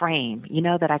outside the frame,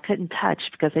 that I couldn't touch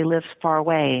because they lived far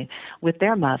away with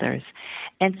their mothers.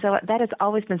 And so that has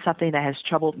always been something that has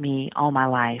troubled me all my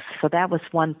life. So that was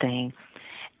one thing.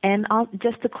 And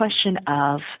just the question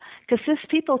of, because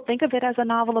people think of it as a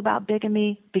novel about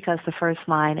bigamy because the first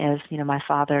line is, my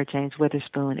father, James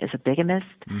Witherspoon, is a bigamist.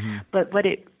 Mm-hmm.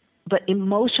 But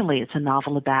emotionally, it's a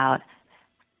novel about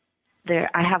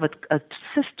I have a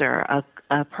sister,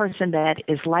 a person that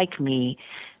is like me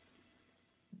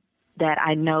that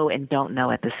I know and don't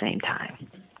know at the same time.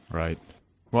 Right.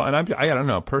 Well, and I don't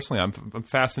know. Personally, I'm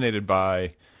fascinated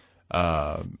by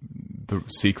the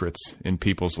secrets in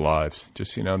people's lives.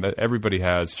 Just, that everybody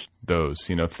has those,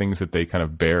 things that they kind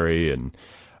of bury. And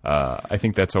I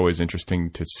think that's always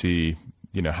interesting to see,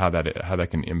 how that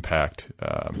can impact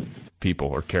people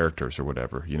or characters or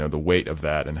whatever, the weight of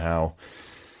that and how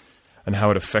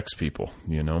it affects people,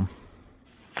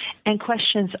 And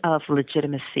questions of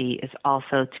legitimacy is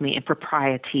also, to me, and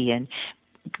propriety and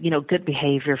good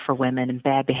behavior for women and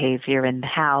bad behavior, and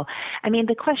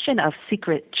the question of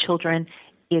secret children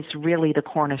is really the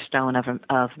cornerstone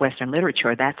of Western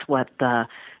literature. That's what the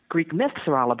Greek myths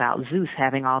are all about, Zeus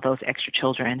having all those extra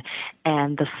children.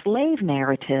 And the slave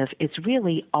narrative is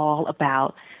really all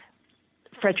about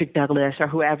Frederick Douglass or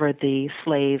whoever the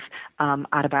slave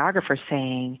autobiographer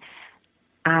saying,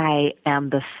 I am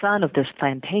the son of this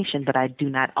plantation, but I do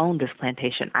not own this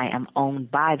plantation. I am owned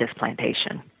by this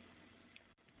plantation.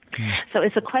 So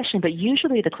it's a question, but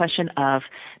usually the question of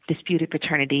disputed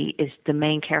paternity is the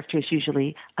main character is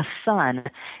usually a son.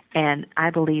 And I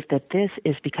believe that this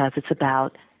is because it's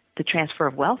about the transfer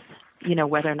of wealth,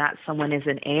 whether or not someone is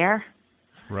an heir.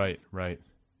 Right.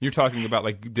 You're talking about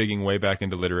like digging way back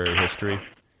into literary history.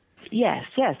 Yes.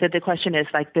 The question is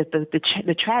like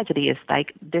the tragedy is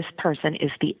like this person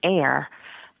is the heir,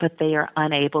 but they are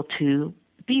unable to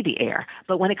be the heir.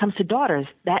 But when it comes to daughters,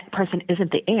 that person isn't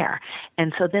the heir.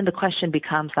 And so then the question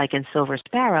becomes like in Silver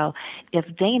Sparrow, if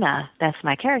Dana, that's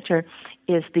my character,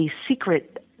 is the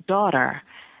secret daughter,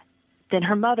 then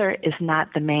her mother is not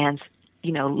the man's,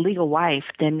 legal wife,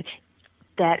 then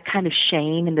that kind of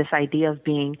shame and this idea of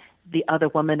being the other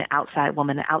woman, the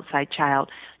outside child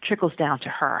trickles down to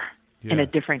her in a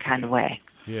different kind of way.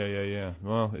 Yeah.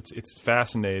 Well, it's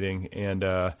fascinating. And,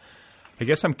 I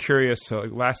guess I'm curious. So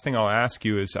last thing I'll ask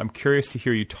you is I'm curious to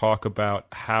hear you talk about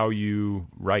how you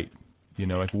write.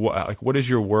 What is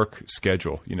your work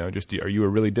schedule? Are you a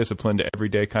really disciplined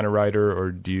everyday kind of writer,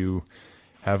 or do you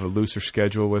have a looser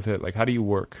schedule with it? Like, how do you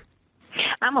work?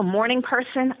 I'm a morning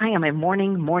person. I am a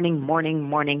morning,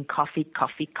 coffee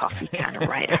kind of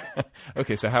writer.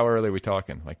 Okay, so how early are we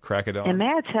talking? Like crack it on? And may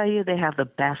I tell you, they have the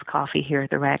best coffee here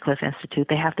at the Radcliffe Institute.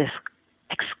 They have this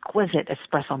exquisite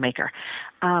espresso maker.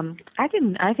 I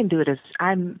can do it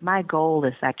my goal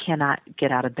is I cannot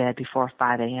get out of bed before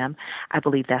 5 a.m. I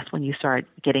believe that's when you start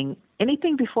getting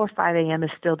anything before 5 a.m.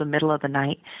 is still the middle of the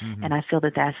night. Mm-hmm. And I feel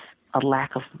that that's a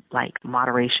lack of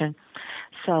moderation.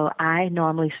 So I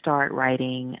normally start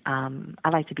writing, I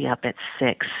like to be up at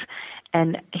 6.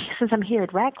 And since I'm here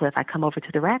at Radcliffe, I come over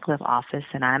to the Radcliffe office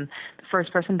and I'm the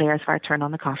first person there, so I turn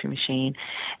on the coffee machine.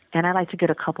 And I like to get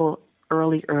a couple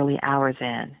early hours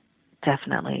in,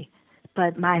 definitely,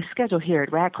 But my schedule here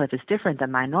at Radcliffe is different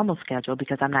than my normal schedule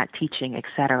because I'm not teaching,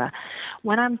 etc.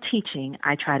 When I'm teaching,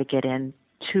 I try to get in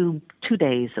two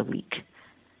days a week.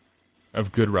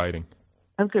 Of good writing.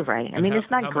 Of good writing. I mean, it's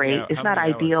not great. It's not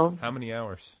ideal. How many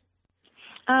hours?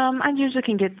 I usually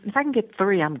if I can get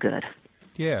 3, I'm good.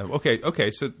 Yeah.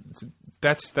 Okay. So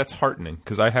that's heartening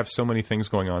because I have so many things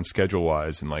going on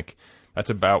schedule-wise, and like that's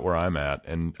about where I'm at.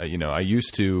 And I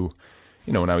used to,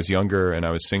 when I was younger and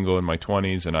I was single in my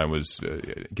 20s and I was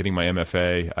getting my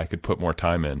MFA, I could put more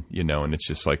time in, and it's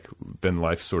just like then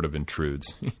life sort of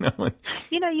intrudes,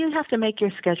 You have to make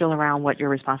your schedule around what your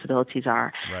responsibilities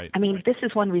are. Right. I mean, this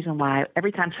is one reason why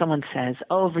every time someone says,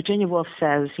 "Oh, Virginia Woolf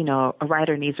says, a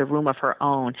writer needs a room of her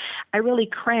own," I really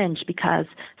cringe because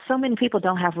so many people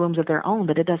don't have rooms of their own,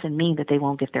 but it doesn't mean that they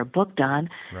won't get their book done.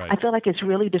 Right. I feel like it's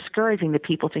really discouraging to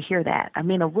people to hear that. I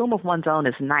mean, a room of one's own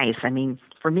is nice. I mean,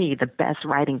 for me, the best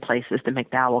writing place is the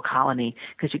McDowell Colony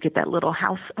because you get that little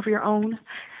house of your own.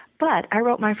 But I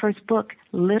wrote my first book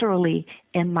literally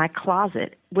in my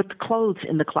closet with clothes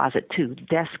in the closet too,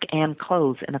 desk and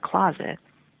clothes in a closet.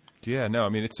 Yeah, no, I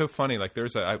mean, it's so funny. Like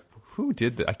who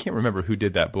did that? I can't remember who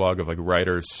did that blog of like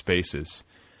writers' spaces.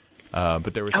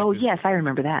 But there was yes, I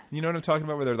remember that. You know what I'm talking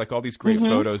about? Where there are like all these great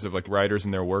photos of like writers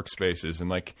in their workspaces, and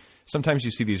like sometimes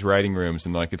you see these writing rooms,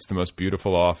 and like it's the most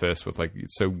beautiful office with like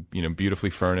it's so beautifully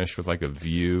furnished with like a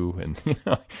view, and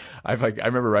I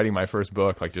remember writing my first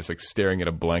book like just like staring at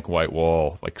a blank white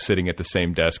wall, like sitting at the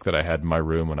same desk that I had in my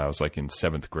room when I was like in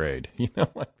 7th grade.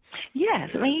 Yes,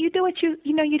 I mean you do what you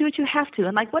do what you have to,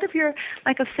 and like what if you're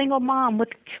like a single mom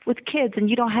with kids and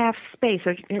you don't have space?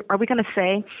 Are we going to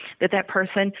say that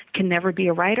person can never be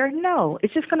a writer? No,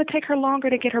 it's just going to take her longer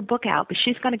to get her book out, but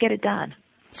she's going to get it done.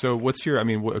 So what's your? I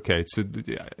mean, okay, so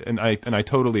and I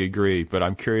totally agree, but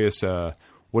I'm curious.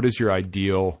 What is your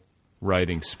ideal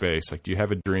writing space? Like, do you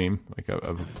have a dream like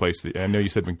of a place that I know you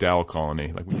said McDowell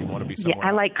Colony? Like, would you want to be somewhere?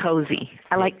 Yeah, I like cozy.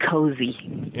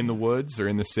 In the woods or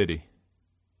in the city?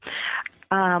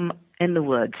 In the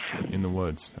woods. In the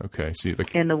woods. Okay. See,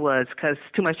 in the woods, because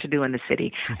too much to do in the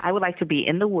city. I would like to be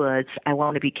in the woods. I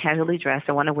want to be casually dressed.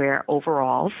 I want to wear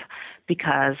overalls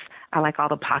because I like all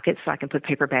the pockets so I can put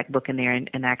paperback book in there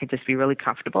and I can just be really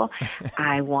comfortable.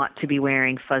 I want to be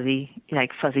wearing fuzzy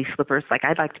slippers. Like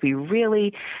I'd like to be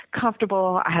really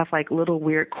comfortable. I have like little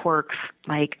weird quirks.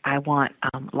 Like I want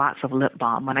lots of lip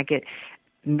balm. When I get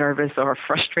nervous or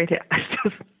frustrated, I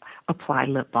just apply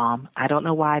lip balm. I don't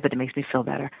know why, but it makes me feel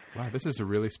better. Wow, this is a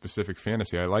really specific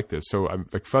fantasy. I like this. So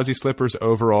like fuzzy slippers,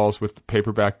 overalls with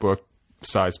paperback book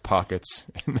size pockets,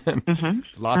 and then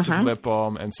lots of lip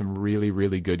balm and some really,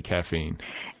 really good caffeine.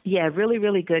 Yeah, really,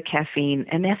 really good caffeine.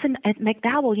 And that's at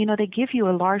McDowell, they give you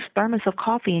a large thermos of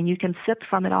coffee and you can sip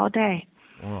from it all day.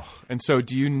 Oh. And so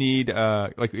do you need,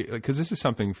 because this is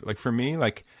something, like for me,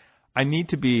 like I need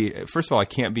to be, first of all, I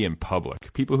can't be in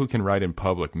public. People who can write in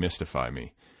public mystify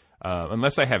me.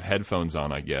 Unless I have headphones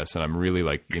on, I guess, and I'm really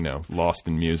like, lost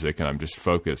in music and I'm just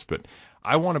focused. But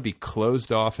I want to be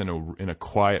closed off in a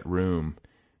quiet room,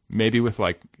 maybe with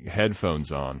like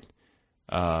headphones on.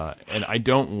 And I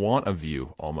don't want a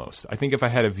view almost. I think if I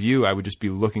had a view, I would just be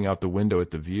looking out the window at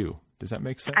the view. Does that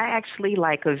make sense? I actually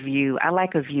like a view. I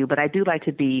like a view, but I do like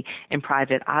to be in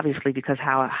private, obviously, because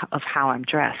of how I'm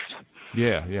dressed.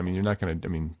 Yeah. I mean, you're not going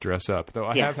to, dress up. Though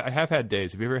I have had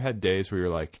days. Have you ever had days where you're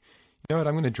like, you know what,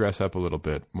 I'm going to dress up a little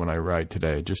bit when I write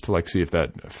today just to like see if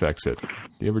that affects it. Do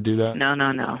you ever do that? No.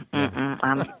 Yeah.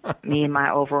 I'm me in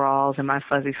my overalls and my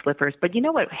fuzzy slippers. But you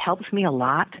know what helps me a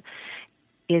lot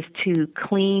is to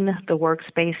clean the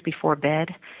workspace before bed,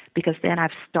 because then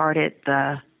I've started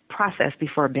the process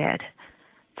before bed.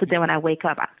 So then when I wake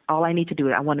up, all I need to do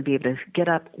is I want to be able to get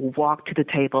up, walk to the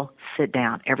table, sit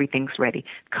down. Everything's ready.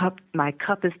 My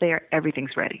cup is there.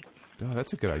 Everything's ready. Oh,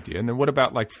 that's a good idea. And then what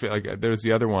about like there's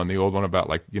the other one, the old one about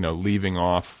like, leaving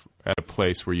off at a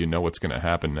place where you know what's going to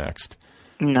happen next.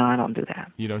 No, I don't do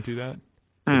that. You don't do that?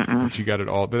 Mm-mm. But you got it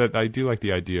all. But I do like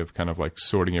the idea of kind of like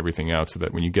sorting everything out so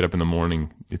that when you get up in the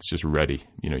morning, it's just ready.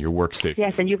 Your workstation.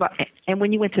 Yes, and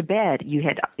when you went to bed,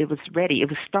 it was ready. It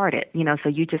was started. So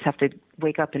you just have to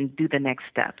wake up and do the next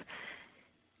step.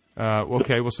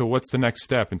 Okay. Well, so what's the next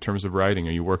step in terms of writing?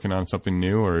 Are you working on something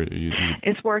new, or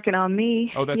It's working on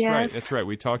me. Oh, that's yes. right. That's right.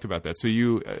 We talked about that. So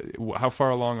you, how far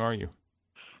along are you?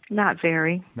 Not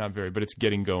very. Not very, but it's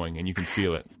getting going, and you can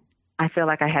feel it. I feel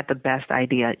like I had the best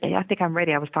idea. I think I'm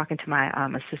ready. I was talking to my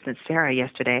assistant, Sarah,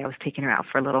 yesterday. I was taking her out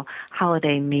for a little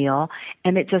holiday meal,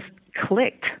 and it just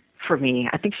clicked for me.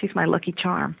 I think she's my lucky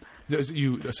charm. So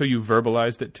you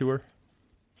verbalized it to her?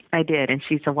 I did, and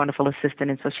she's a wonderful assistant,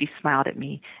 and so she smiled at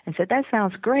me and said, "That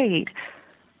sounds great."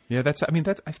 Yeah,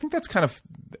 I think that's kind of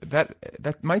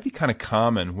that might be kind of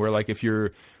common, where like if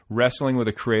you're wrestling with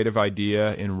a creative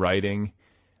idea in writing,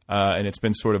 and it's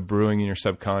been sort of brewing in your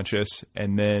subconscious,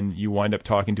 and then you wind up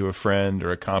talking to a friend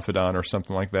or a confidant or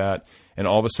something like that, and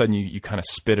all of a sudden you kind of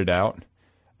spit it out.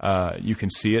 You can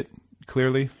see it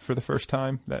clearly for the first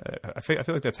time. I feel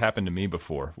like that's happened to me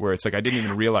before, where it's like I didn't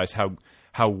even realize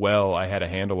how well I had a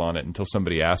handle on it until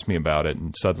somebody asked me about it,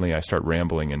 and suddenly I start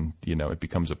rambling, and it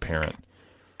becomes apparent.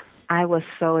 I was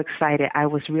so excited. I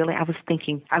was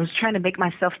thinking, I was trying to make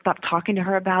myself stop talking to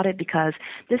her about it, because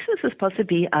this was supposed to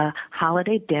be a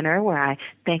holiday dinner where I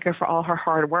thank her for all her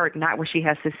hard work, not where she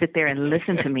has to sit there and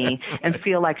listen to me and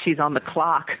feel like she's on the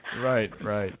clock. Right.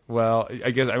 Well,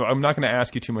 I guess I'm not going to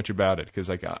ask you too much about it, because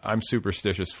like I'm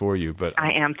superstitious for you, but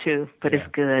I am too. But It's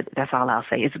good. That's all I'll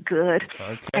say. It's good.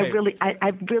 Okay.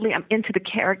 I'm into the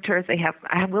characters.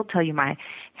 I will tell you, my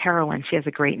heroine, she has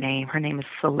a great name. Her name is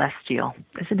Celestial.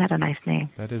 Isn't that a nice name?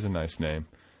 That is a nice name.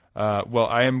 Well,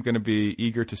 I am going to be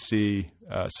eager to see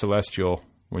Celestial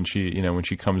when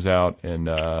she comes out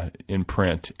in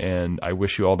print, and I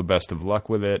wish you all the best of luck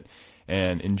with it,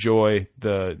 and enjoy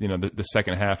the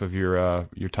second half of your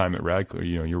time at Radcliffe,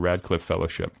 your Radcliffe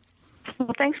Fellowship.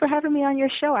 Well, thanks for having me on your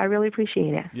show. I really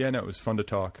appreciate it. Yeah, no, it was fun to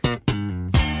talk.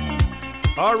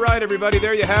 All right, everybody,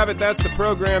 there you have it. That's the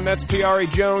program. That's Tayari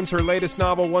Jones. Her latest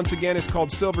novel, once again, is called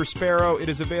Silver Sparrow. It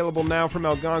is available now from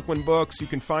Algonquin Books. You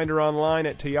can find her online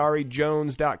at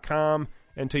tayarijones.com,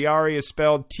 and Tayari is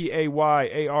spelled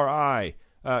Tayari.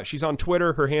 She's on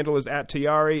Twitter. Her handle is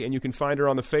 @Tayari, and you can find her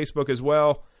on the Facebook as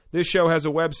well. This show has a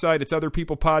website. It's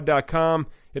otherpeoplepod.com.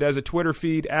 It has a Twitter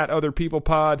feed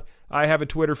 @otherpeoplepod. I have a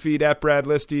Twitter feed @Brad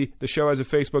Listy. The show has a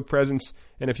Facebook presence,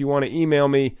 and if you want to email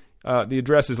me, the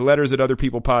address is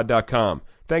letters@otherpeoplepod.com.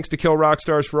 Thanks to Kill Rock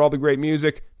Stars for all the great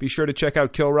music. Be sure to check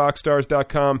out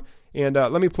killrockstars.com. And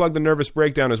let me plug the Nervous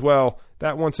Breakdown as well.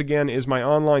 That, once again, is my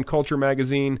online culture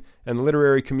magazine and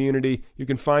literary community. You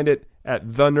can find it at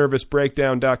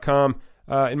thenervousbreakdown.com.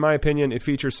 In my opinion, it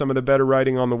features some of the better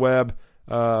writing on the web.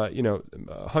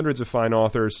 Hundreds of fine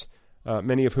authors,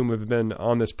 many of whom have been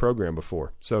on this program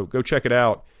before. So go check it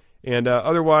out. And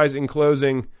otherwise, in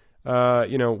closing,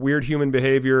 weird human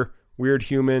behavior, weird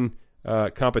human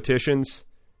competitions,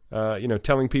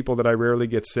 telling people that I rarely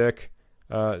get sick.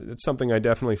 It's something I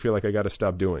definitely feel like I got to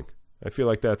stop doing. I feel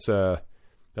like that's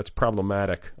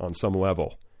problematic on some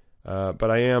level. But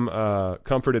I am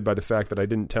comforted by the fact that I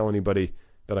didn't tell anybody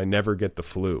that I never get the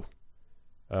flu,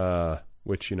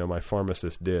 which, my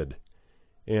pharmacist did.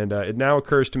 And it now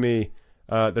occurs to me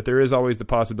that there is always the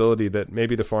possibility that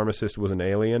maybe the pharmacist was an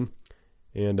alien.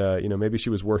 And, maybe she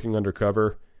was working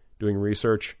undercover, doing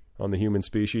research on the human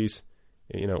species,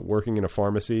 working in a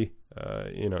pharmacy,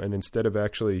 and instead of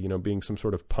actually, being some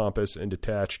sort of pompous and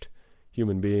detached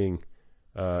human being,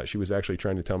 she was actually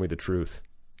trying to tell me the truth,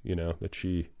 that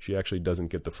she actually doesn't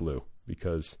get the flu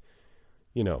because,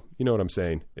 you know what I'm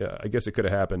saying. I guess it could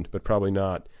have happened, but probably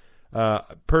not.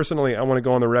 Personally, I want to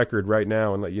go on the record right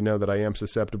now and let you know that I am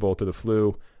susceptible to the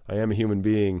flu. I am a human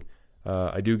being.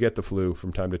 I do get the flu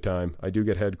from time to time. I do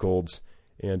get head colds,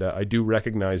 and I do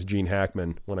recognize Gene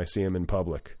Hackman when I see him in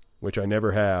public, which I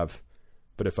never have,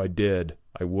 but if I did,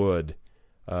 I would.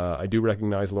 I do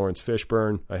recognize Lawrence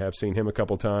Fishburne. I have seen him a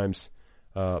couple times.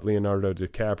 Leonardo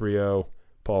DiCaprio,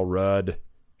 Paul Rudd,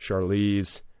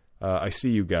 Charlize. I see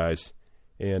you guys,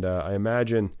 and I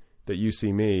imagine that you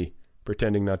see me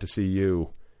pretending not to see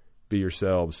you. Be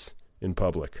yourselves in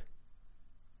public.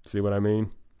 See what I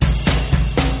mean?